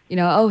me. You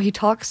know, oh, he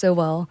talks so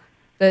well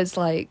that it's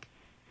like,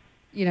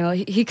 you know,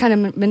 he kind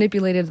of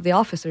manipulated the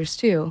officers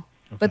too.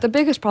 Okay. But the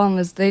biggest problem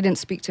is they didn't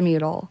speak to me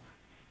at all.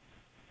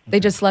 They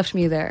just left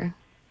me there.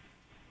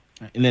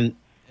 And then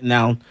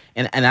now,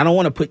 and I don't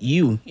want to put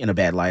you in a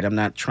bad light. I'm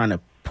not trying to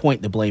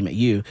point the blame at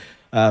you.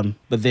 But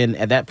then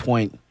at that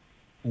point,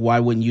 why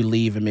wouldn't you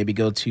leave and maybe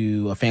go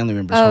to a family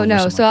member's home? Oh,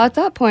 no. So at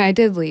that point, I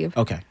did leave.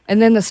 Okay.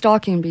 And then the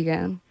stalking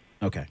began.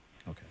 Okay.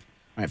 All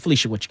right,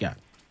 Felicia, what you got?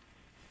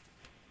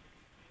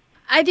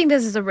 I think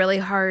this is a really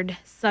hard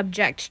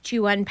subject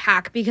to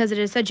unpack because it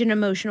is such an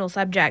emotional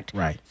subject.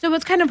 Right. So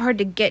it's kind of hard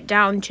to get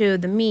down to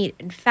the meat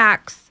and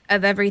facts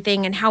of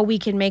everything and how we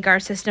can make our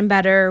system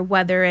better,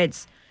 whether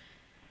it's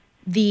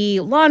the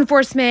law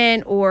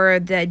enforcement or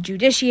the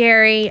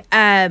judiciary.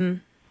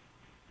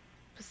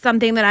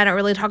 Something that I don't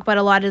really talk about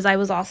a lot is I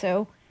was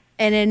also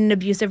in an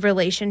abusive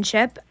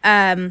relationship,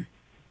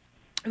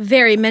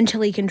 very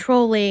mentally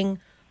controlling,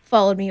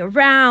 followed me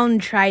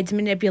around, tried to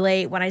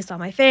manipulate when I saw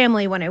my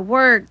family, when I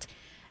worked,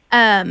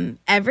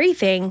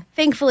 everything.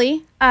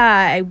 Thankfully,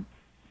 I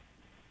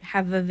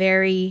have a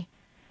very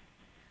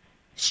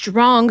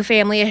strong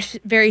family, a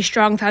very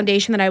strong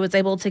foundation that I was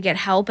able to get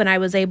help, and I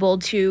was able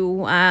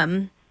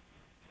to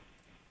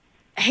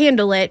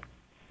handle it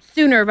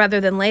sooner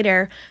rather than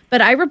later.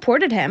 But I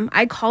reported him.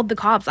 I called the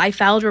cops. I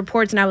filed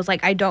reports, and I was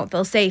like, I don't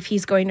feel safe.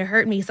 He's going to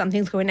hurt me.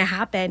 Something's going to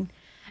happen.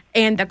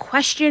 And the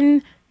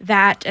question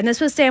that, and this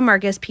was San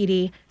Marcos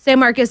PD, San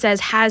Marcos says,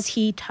 has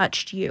he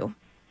touched you?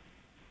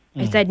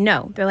 I said,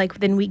 no. They're like,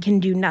 then we can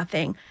do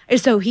nothing.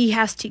 So he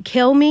has to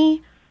kill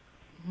me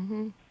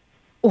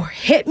or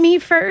hit me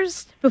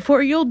first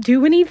before you'll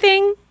do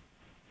anything?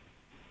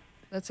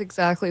 That's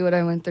exactly what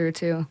I went through,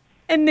 too.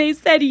 And they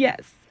said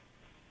yes.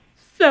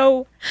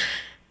 So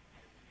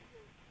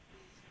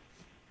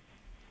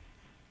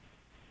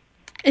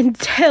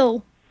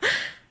until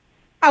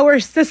our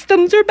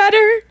systems are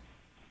better,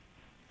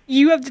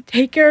 you have to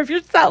take care of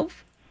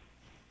yourself.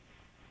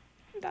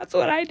 That's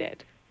what I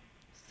did.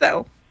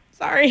 So,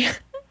 sorry.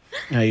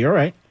 No, you're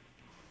right.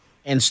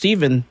 And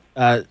Stephen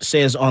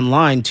says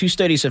online, 2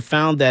 studies have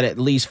found that at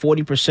least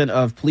 40%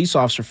 of police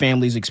officer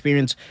families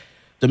experience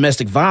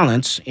domestic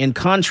violence, in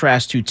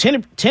contrast to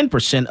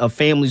 10% of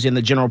families in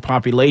the general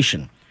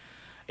population.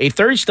 A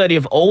third study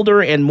of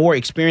older and more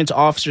experienced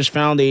officers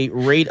found a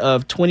rate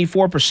of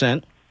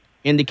 24%,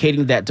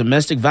 indicating that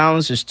domestic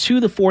violence is 2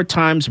 to 4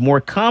 times more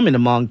common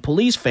among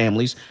police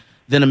families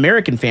than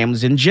American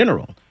families in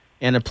general.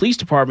 And a police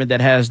department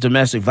that has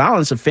domestic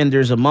violence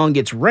offenders among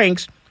its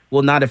ranks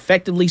will not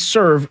effectively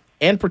serve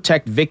and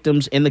protect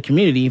victims in the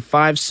community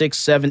 5, 6,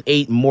 7,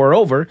 8,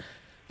 moreover,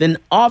 than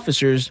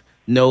officers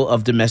know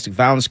of domestic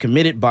violence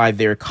committed by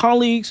their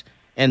colleagues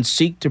and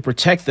seek to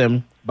protect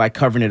them by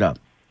covering it up.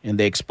 And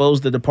they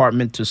expose the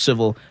department to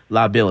civil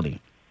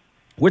liability.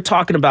 We're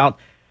talking about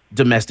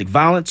domestic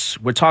violence.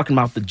 We're talking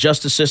about the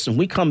justice system.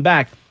 We come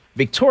back.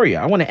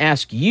 Victoria, I want to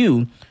ask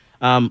you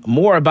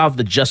more about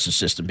the justice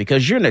system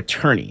because you're an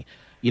attorney.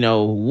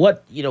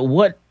 What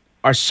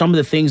are some of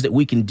the things that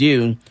we can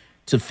do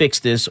to fix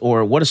this,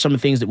 or what are some of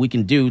the things that we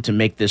can do to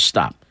make this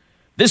stop?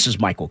 This is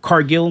Michael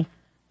Cargill,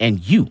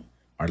 and you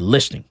are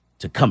listening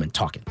to Come and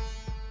Talk It.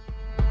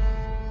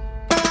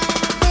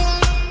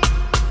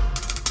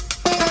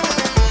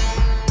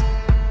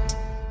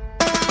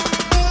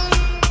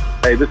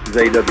 Hey, this is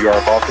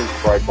AWR Hawkins,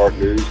 Breitbart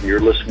News, and you're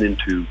listening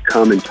to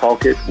Come and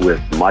Talk It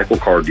with Michael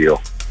Cargill.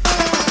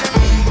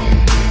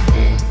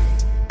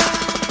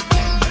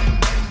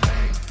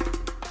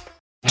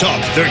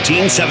 Talk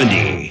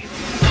 1370.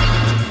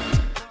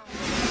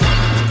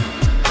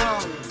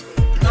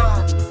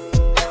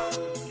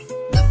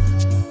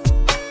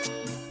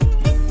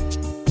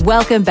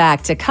 Welcome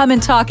back to Come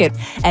and Talk It.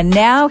 And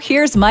now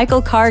here's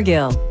Michael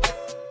Cargill.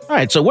 All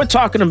right, so we're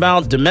talking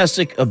about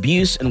domestic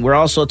abuse, and we're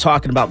also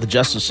talking about the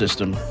justice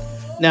system.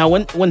 Now,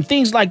 when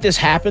things like this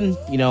happen,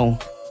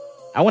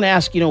 I want to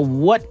ask,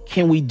 what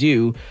can we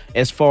do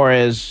as far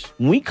as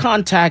when we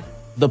contact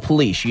the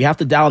police? You have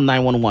to dial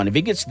 911. If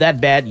it gets that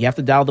bad, you have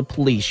to dial the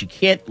police. You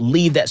can't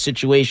leave that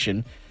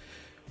situation.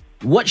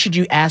 What should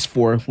you ask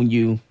for when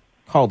you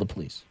call the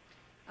police?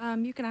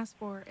 You can ask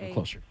for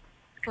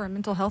a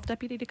mental health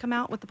deputy to come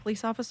out with the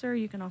police officer.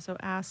 You can also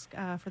ask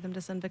for them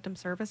to send victim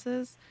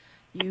services.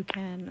 You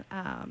can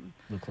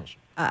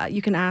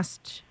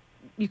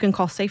you can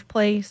call Safe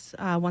Place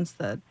once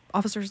the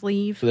officers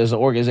leave. So there's an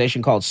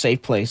organization called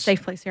Safe Place.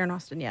 Safe Place here in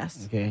Austin,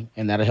 yes. Okay,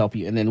 and that'll help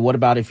you. And then what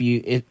about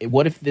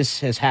what if this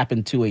has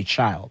happened to a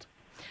child?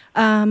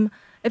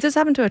 If this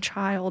happened to a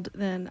child,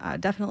 then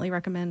definitely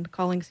recommend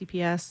calling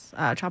CPS,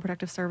 Child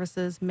Protective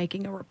Services,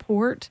 making a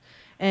report,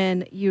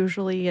 and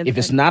usually... If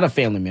it's not a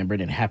family member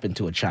and it happened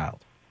to a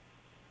child?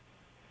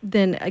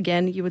 Then,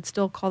 again, you would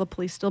still call the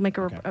police, still make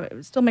a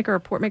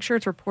report, make sure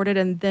it's reported,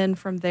 and then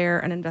from there,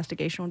 an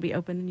investigation would be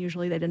open, and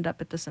usually they'd end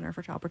up at the Center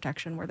for Child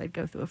Protection where they'd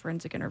go through a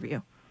forensic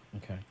interview.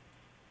 Okay.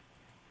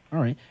 All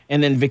right.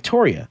 And then,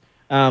 Victoria,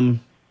 what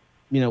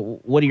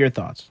are your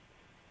thoughts?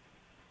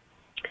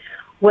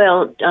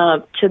 Well,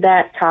 to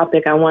that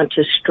topic, I want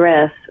to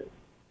stress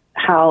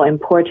how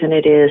important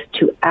it is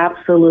to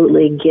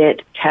absolutely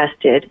get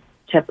tested,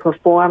 to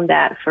perform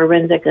that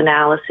forensic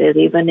analysis,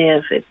 even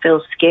if it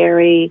feels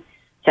scary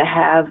to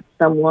have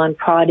someone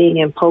prodding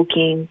and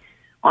poking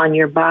on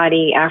your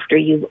body after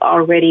you've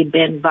already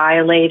been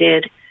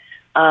violated.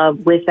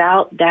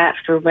 Without that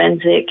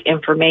forensic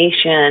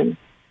information,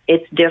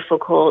 it's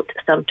difficult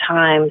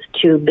sometimes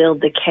to build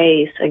the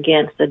case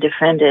against the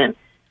defendant.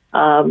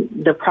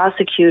 The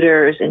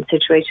prosecutors in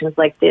situations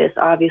like this,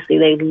 obviously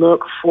they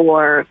look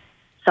for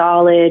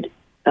solid,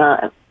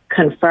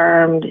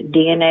 confirmed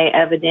DNA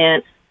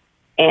evidence.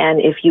 And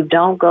if you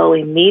don't go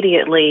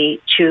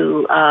immediately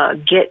to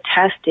get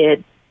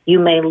tested, you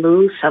may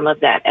lose some of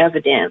that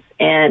evidence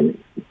and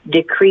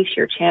decrease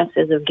your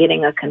chances of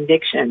getting a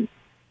conviction.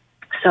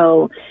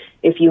 So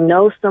if you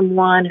know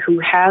someone who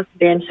has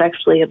been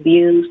sexually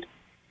abused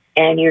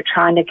and you're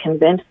trying to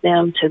convince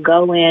them to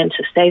go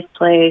into Safe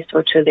Place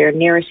or to their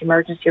nearest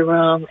emergency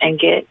room and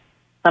get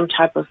some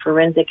type of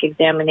forensic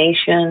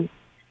examination,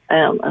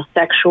 a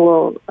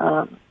sexual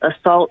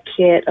assault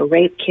kit, a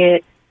rape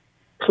kit,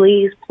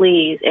 please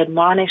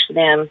admonish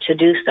them to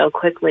do so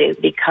quickly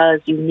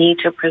because you need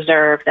to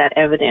preserve that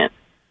evidence.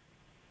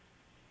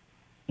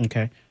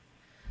 Okay.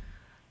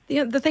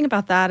 The thing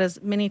about that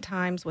is many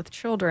times with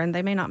children,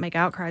 they may not make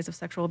outcries of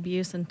sexual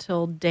abuse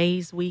until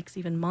days, weeks,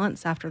 even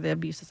months after the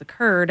abuse has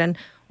occurred. And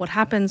what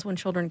happens when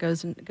children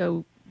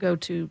go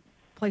to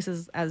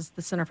places as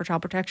the Center for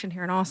Child Protection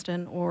here in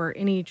Austin or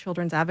any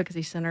children's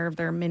advocacy center,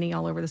 there are many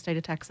all over the state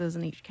of Texas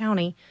in each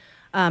county,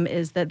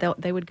 is that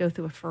they would go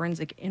through a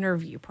forensic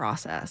interview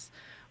process,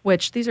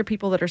 which these are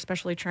people that are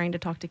specially trained to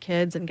talk to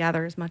kids and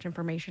gather as much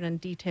information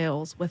and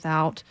details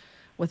without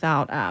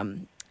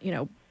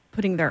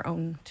putting their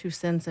own 2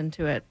 cents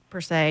into it per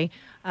se,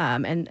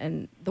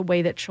 and the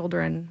way that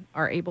children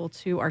are able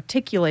to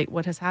articulate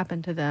what has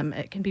happened to them,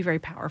 it can be very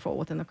powerful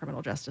within the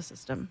criminal justice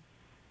system.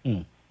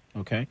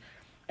 Okay.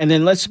 And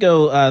then let's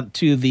go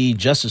to the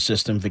justice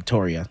system,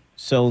 Victoria.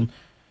 So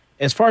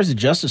as far as the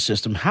justice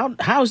system,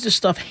 how is this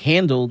stuff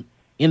handled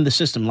in the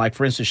system? Like,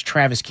 for instance,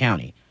 Travis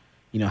County.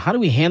 How do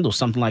we handle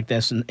something like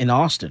this in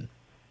Austin?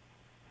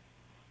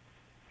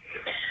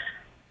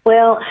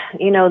 Well,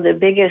 the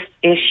biggest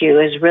issue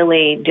is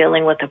really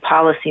dealing with the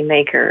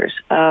policymakers,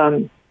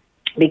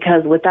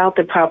 because without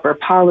the proper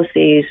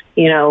policies,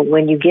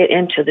 when you get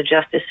into the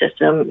justice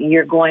system,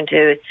 you're going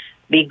to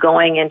be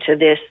going into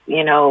this,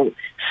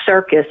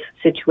 circus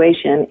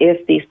situation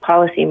if these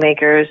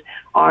policymakers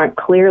aren't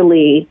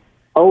clearly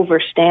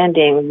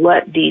overstanding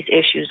what these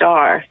issues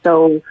are.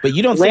 So, but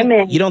you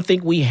don't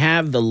think we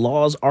have the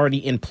laws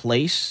already in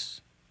place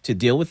to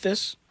deal with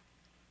this?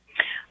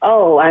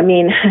 Oh,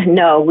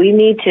 no, we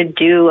need to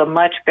do a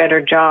much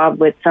better job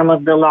with some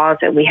of the laws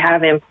that we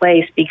have in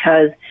place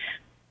because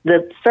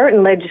the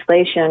certain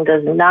legislation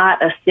does not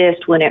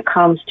assist when it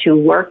comes to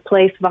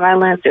workplace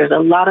violence. There's a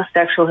lot of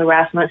sexual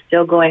harassment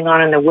still going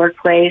on in the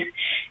workplace,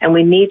 and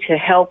we need to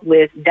help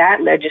with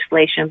that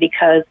legislation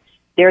because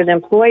there's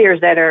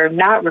employers that are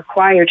not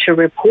required to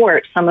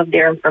report some of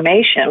their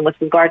information with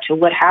regard to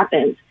what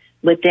happens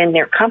within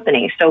their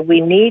company. So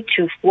we need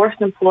to force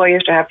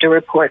employers to have to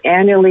report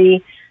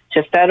annually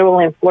to federal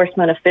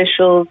enforcement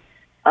officials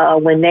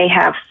when they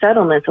have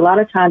settlements. A lot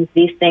of times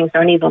these things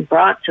aren't even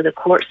brought to the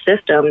court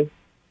system.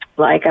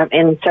 Like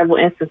in several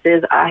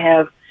instances, I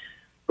have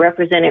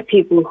represented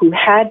people who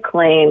had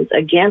claims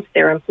against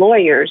their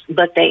employers,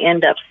 but they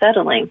end up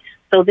settling.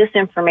 So this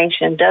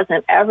information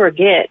doesn't ever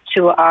get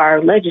to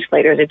our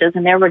legislators. It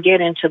doesn't ever get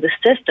into the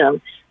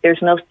system.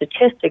 There's no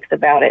statistics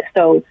about it.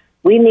 So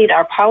we need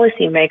our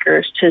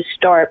policymakers to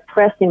start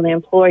pressing the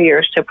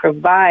employers to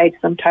provide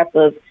some type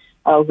of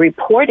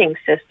reporting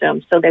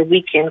system so that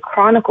we can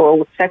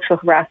chronicle sexual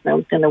harassment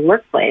within the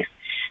workplace.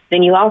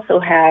 Then you also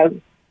have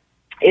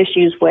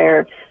issues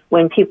where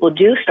when people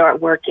do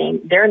start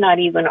working, they're not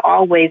even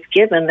always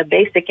given the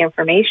basic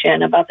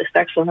information about the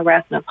sexual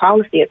harassment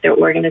policy at their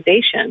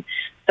organization.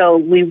 So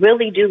we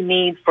really do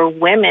need for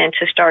women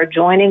to start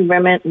joining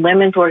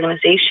women's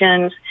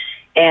organizations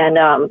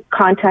and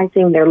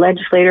contacting their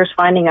legislators,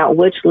 finding out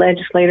which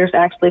legislators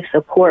actually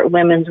support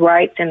women's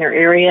rights in their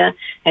area,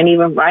 and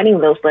even writing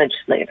those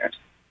legislators.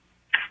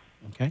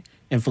 Okay.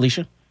 And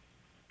Felicia?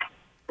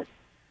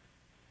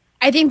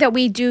 I think that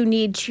we do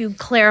need to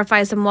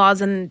clarify some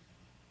laws and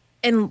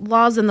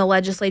laws in the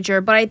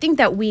legislature, but I think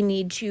that we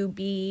need to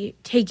be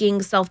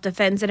taking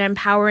self-defense and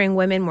empowering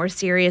women more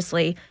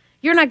seriously.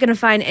 You're not going to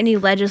find any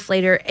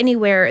legislator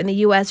anywhere in the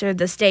U.S. or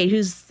the state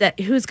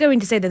who's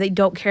going to say that they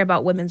don't care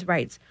about women's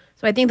rights.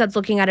 So I think that's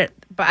looking at it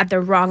at the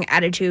wrong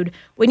attitude.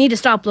 We need to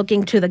stop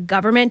looking to the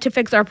government to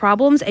fix our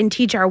problems and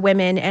teach our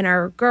women and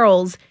our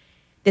girls,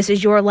 this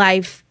is your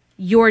life,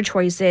 your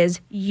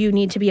choices. You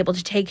need to be able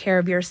to take care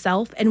of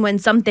yourself. And when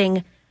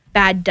something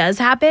bad does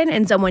happen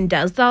and someone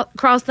does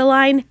cross the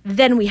line,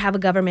 then we have a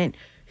government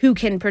who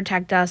can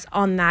protect us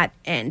on that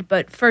end.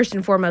 But first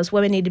and foremost,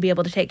 women need to be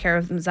able to take care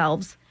of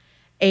themselves.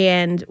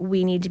 And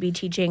we need to be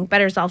teaching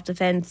better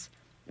self-defense,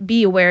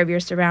 be aware of your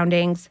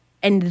surroundings,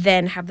 and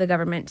then have the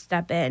government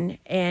step in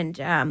and,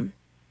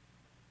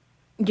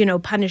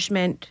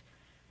 punishment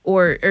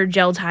or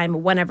jail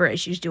time whenever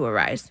issues do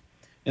arise.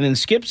 And then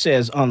Skip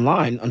says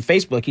online on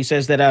Facebook, he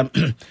says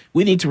that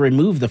we need to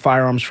remove the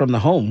firearms from the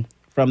home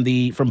from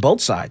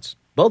both sides,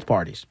 both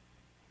parties.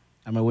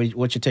 I mean,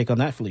 what's your take on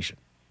that, Felicia?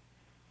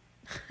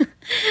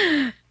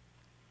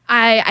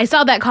 I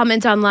saw that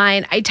comment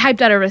online. I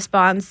typed out a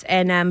response,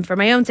 and for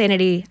my own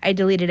sanity, I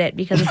deleted it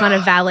because it's not a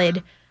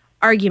valid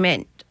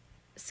argument.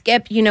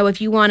 Skip,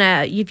 if you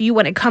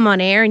wanna come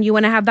on air and you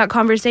wanna have that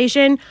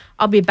conversation,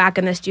 I'll be back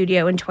in the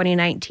studio in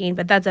 2019.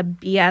 But that's a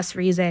BS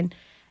reason,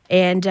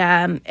 and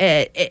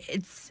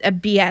it's a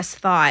BS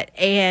thought,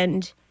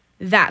 and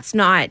that's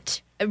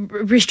not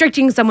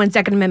restricting someone's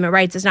Second Amendment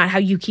rights is not how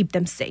you keep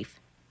them safe.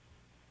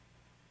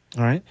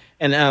 All right,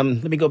 and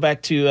let me go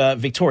back to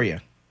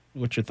Victoria.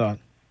 What's your thought?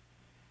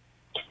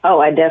 Oh,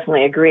 I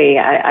definitely agree.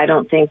 I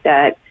don't think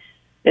that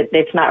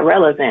it's not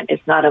relevant.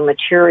 It's not a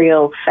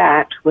material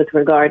fact with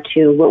regard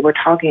to what we're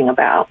talking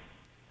about.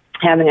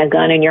 Having a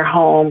gun in your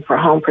home for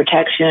home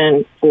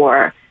protection,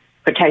 for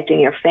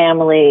protecting your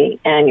family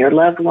and your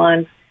loved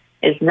ones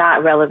is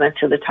not relevant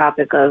to the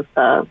topic of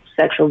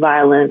sexual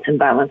violence and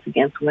violence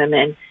against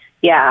women.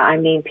 Yeah, I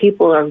mean,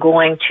 people are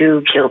going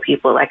to kill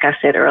people, like I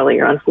said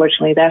earlier.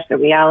 Unfortunately, that's the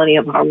reality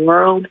of our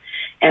world.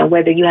 And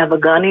whether you have a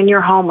gun in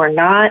your home or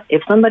not,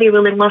 if somebody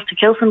really wants to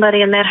kill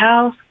somebody in that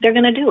house, they're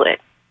going to do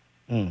it.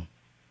 Mm.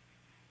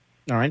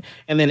 All right.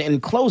 And then in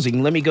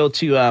closing, let me go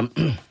to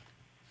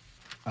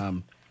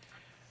I'm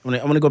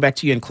going to go back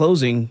to you in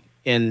closing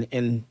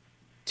and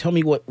tell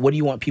me what do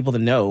you want people to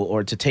know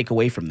or to take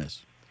away from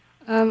this?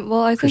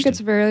 Well, I think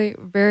it's very,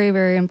 very,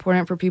 very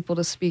important for people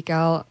to speak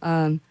out.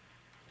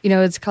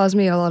 It's caused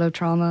me a lot of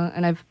trauma,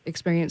 and I've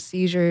experienced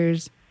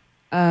seizures,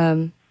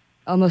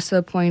 almost to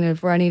the point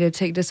of where I need to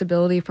take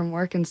disability from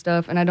work and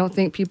stuff, and I don't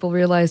think people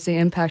realize the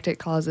impact it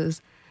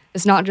causes.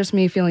 It's not just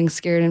me feeling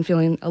scared and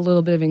feeling a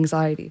little bit of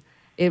anxiety.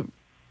 It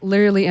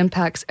literally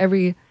impacts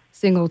every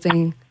single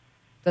thing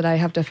that I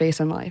have to face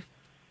in life,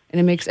 and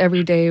it makes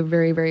every day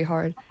very, very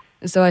hard.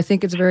 And so I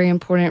think it's very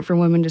important for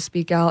women to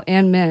speak out,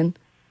 and men.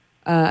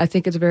 I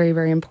think it's very,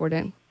 very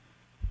important.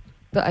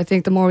 But I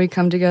think the more we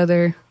come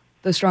together,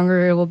 the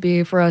stronger it will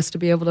be for us to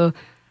be able to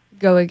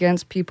go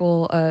against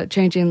people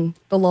changing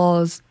the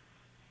laws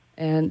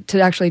and to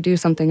actually do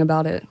something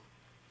about it.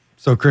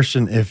 So,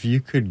 Christian, if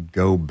you could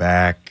go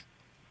back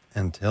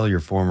and tell your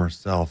former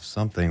self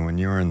something when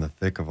you were in the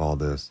thick of all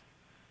this,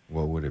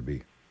 what would it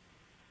be?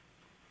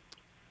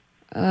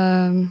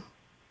 I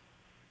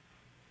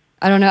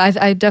don't know.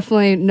 I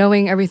definitely,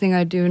 knowing everything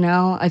I do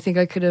now, I think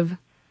I could have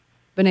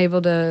been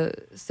able to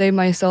save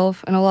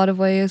myself in a lot of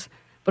ways.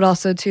 But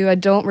also, too, I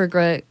don't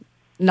regret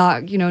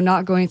not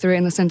going through it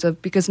in the sense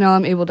of, because now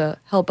I'm able to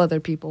help other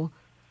people.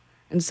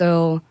 And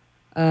so,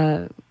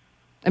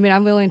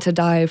 I'm willing to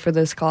die for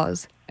this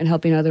cause and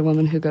helping other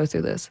women who go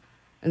through this.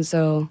 And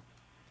so,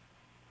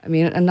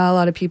 and not a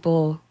lot of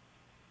people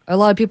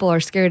are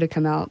scared to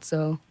come out,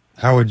 so.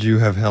 How would you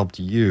have helped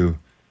you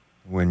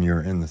when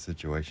you're in the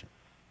situation?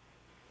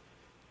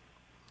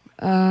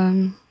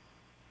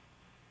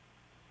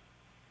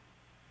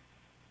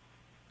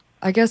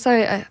 I guess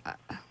I'm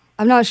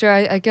not sure.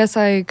 I guess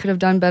I could have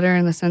done better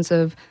in the sense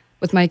of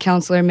with my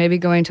counselor, maybe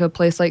going to a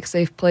place like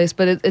Safe Place.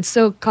 But it's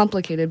so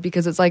complicated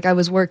because it's like I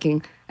was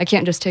working. I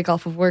can't just take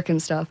off of work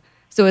and stuff.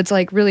 So it's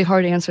like really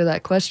hard to answer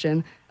that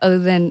question other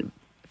than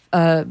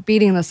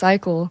beating the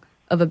cycle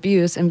of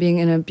abuse and being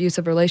in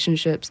abusive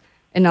relationships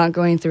and not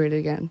going through it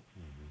again.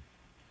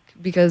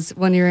 Because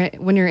when you're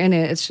in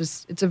it,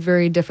 it's a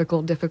very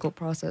difficult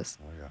process.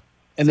 Oh, yeah.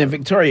 And then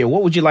Victoria,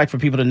 what would you like for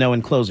people to know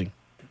in closing?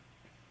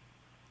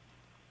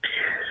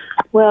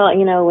 Well,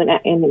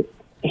 in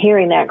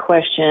hearing that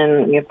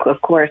question,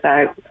 of course,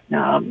 I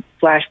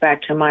flash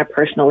back to my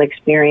personal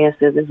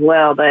experiences as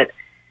well. But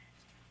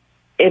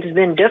it's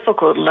been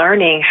difficult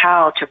learning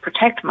how to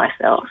protect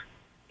myself,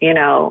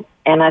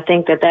 and I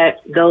think that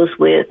goes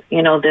with,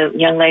 the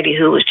young lady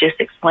who was just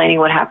explaining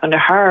what happened to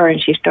her,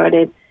 and she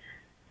started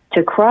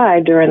to cry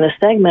during the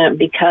segment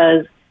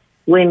because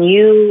when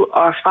you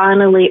are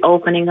finally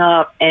opening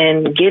up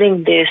and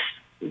getting this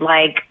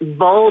like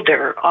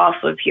boulder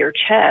off of your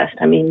chest,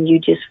 I mean, you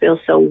just feel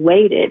so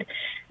weighted.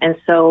 And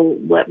so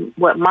what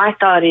my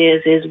thought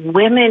is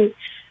women,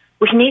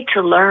 we need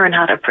to learn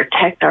how to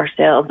protect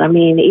ourselves. I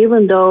mean,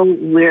 even though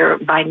we're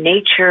by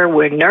nature,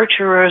 we're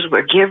nurturers,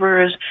 we're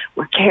givers,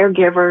 we're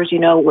caregivers,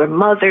 we're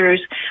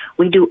mothers,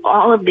 we do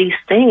all of these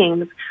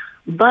things,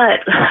 but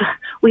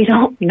we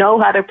don't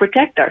know how to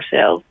protect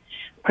ourselves,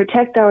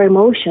 protect our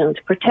emotions,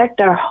 protect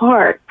our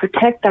heart,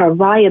 protect our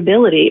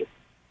viability.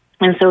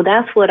 And so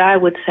that's what I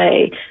would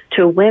say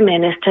to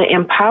women is to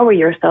empower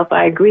yourself.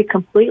 I agree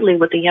completely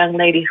with the young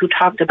lady who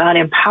talked about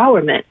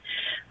empowerment.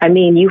 I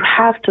mean, you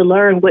have to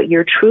learn what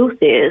your truth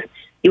is.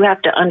 You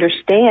have to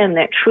understand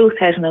that truth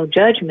has no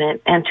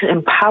judgment and to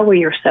empower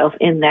yourself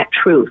in that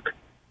truth.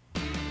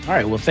 All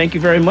right. Well, thank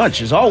you very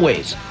much. As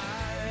always,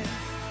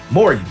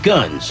 more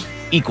guns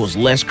equals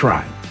less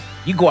crime.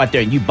 You go out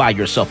there and you buy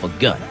yourself a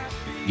gun.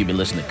 You've been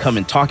listening to Come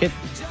and Talk It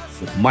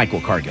with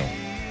Michael Cargill.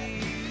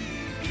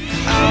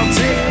 I'll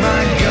take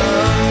my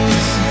guns,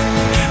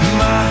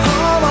 my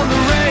home on the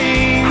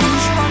range.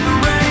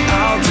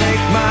 I'll take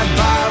my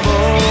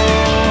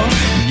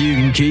Bible. You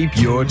can keep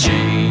your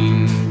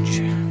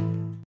change.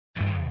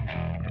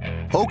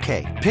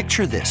 Okay,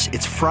 picture this.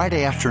 It's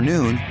Friday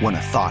afternoon when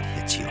a thought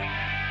hits you.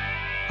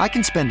 I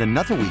can spend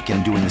another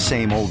weekend doing the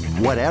same old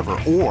whatever,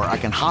 or I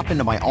can hop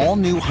into my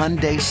all-new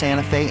Hyundai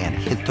Santa Fe and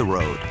hit the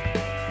road.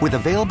 With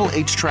available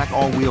H-Track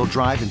all-wheel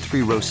drive and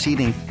 3-row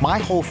seating, my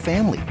whole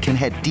family can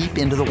head deep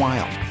into the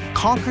wild.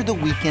 Conquer the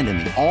weekend in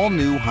the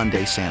all-new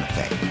Hyundai Santa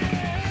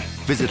Fe.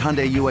 Visit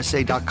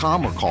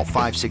HyundaiUSA.com or call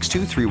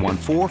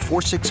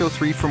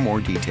 562-314-4603 for more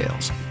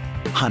details.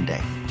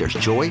 Hyundai, there's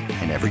joy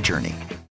in every journey.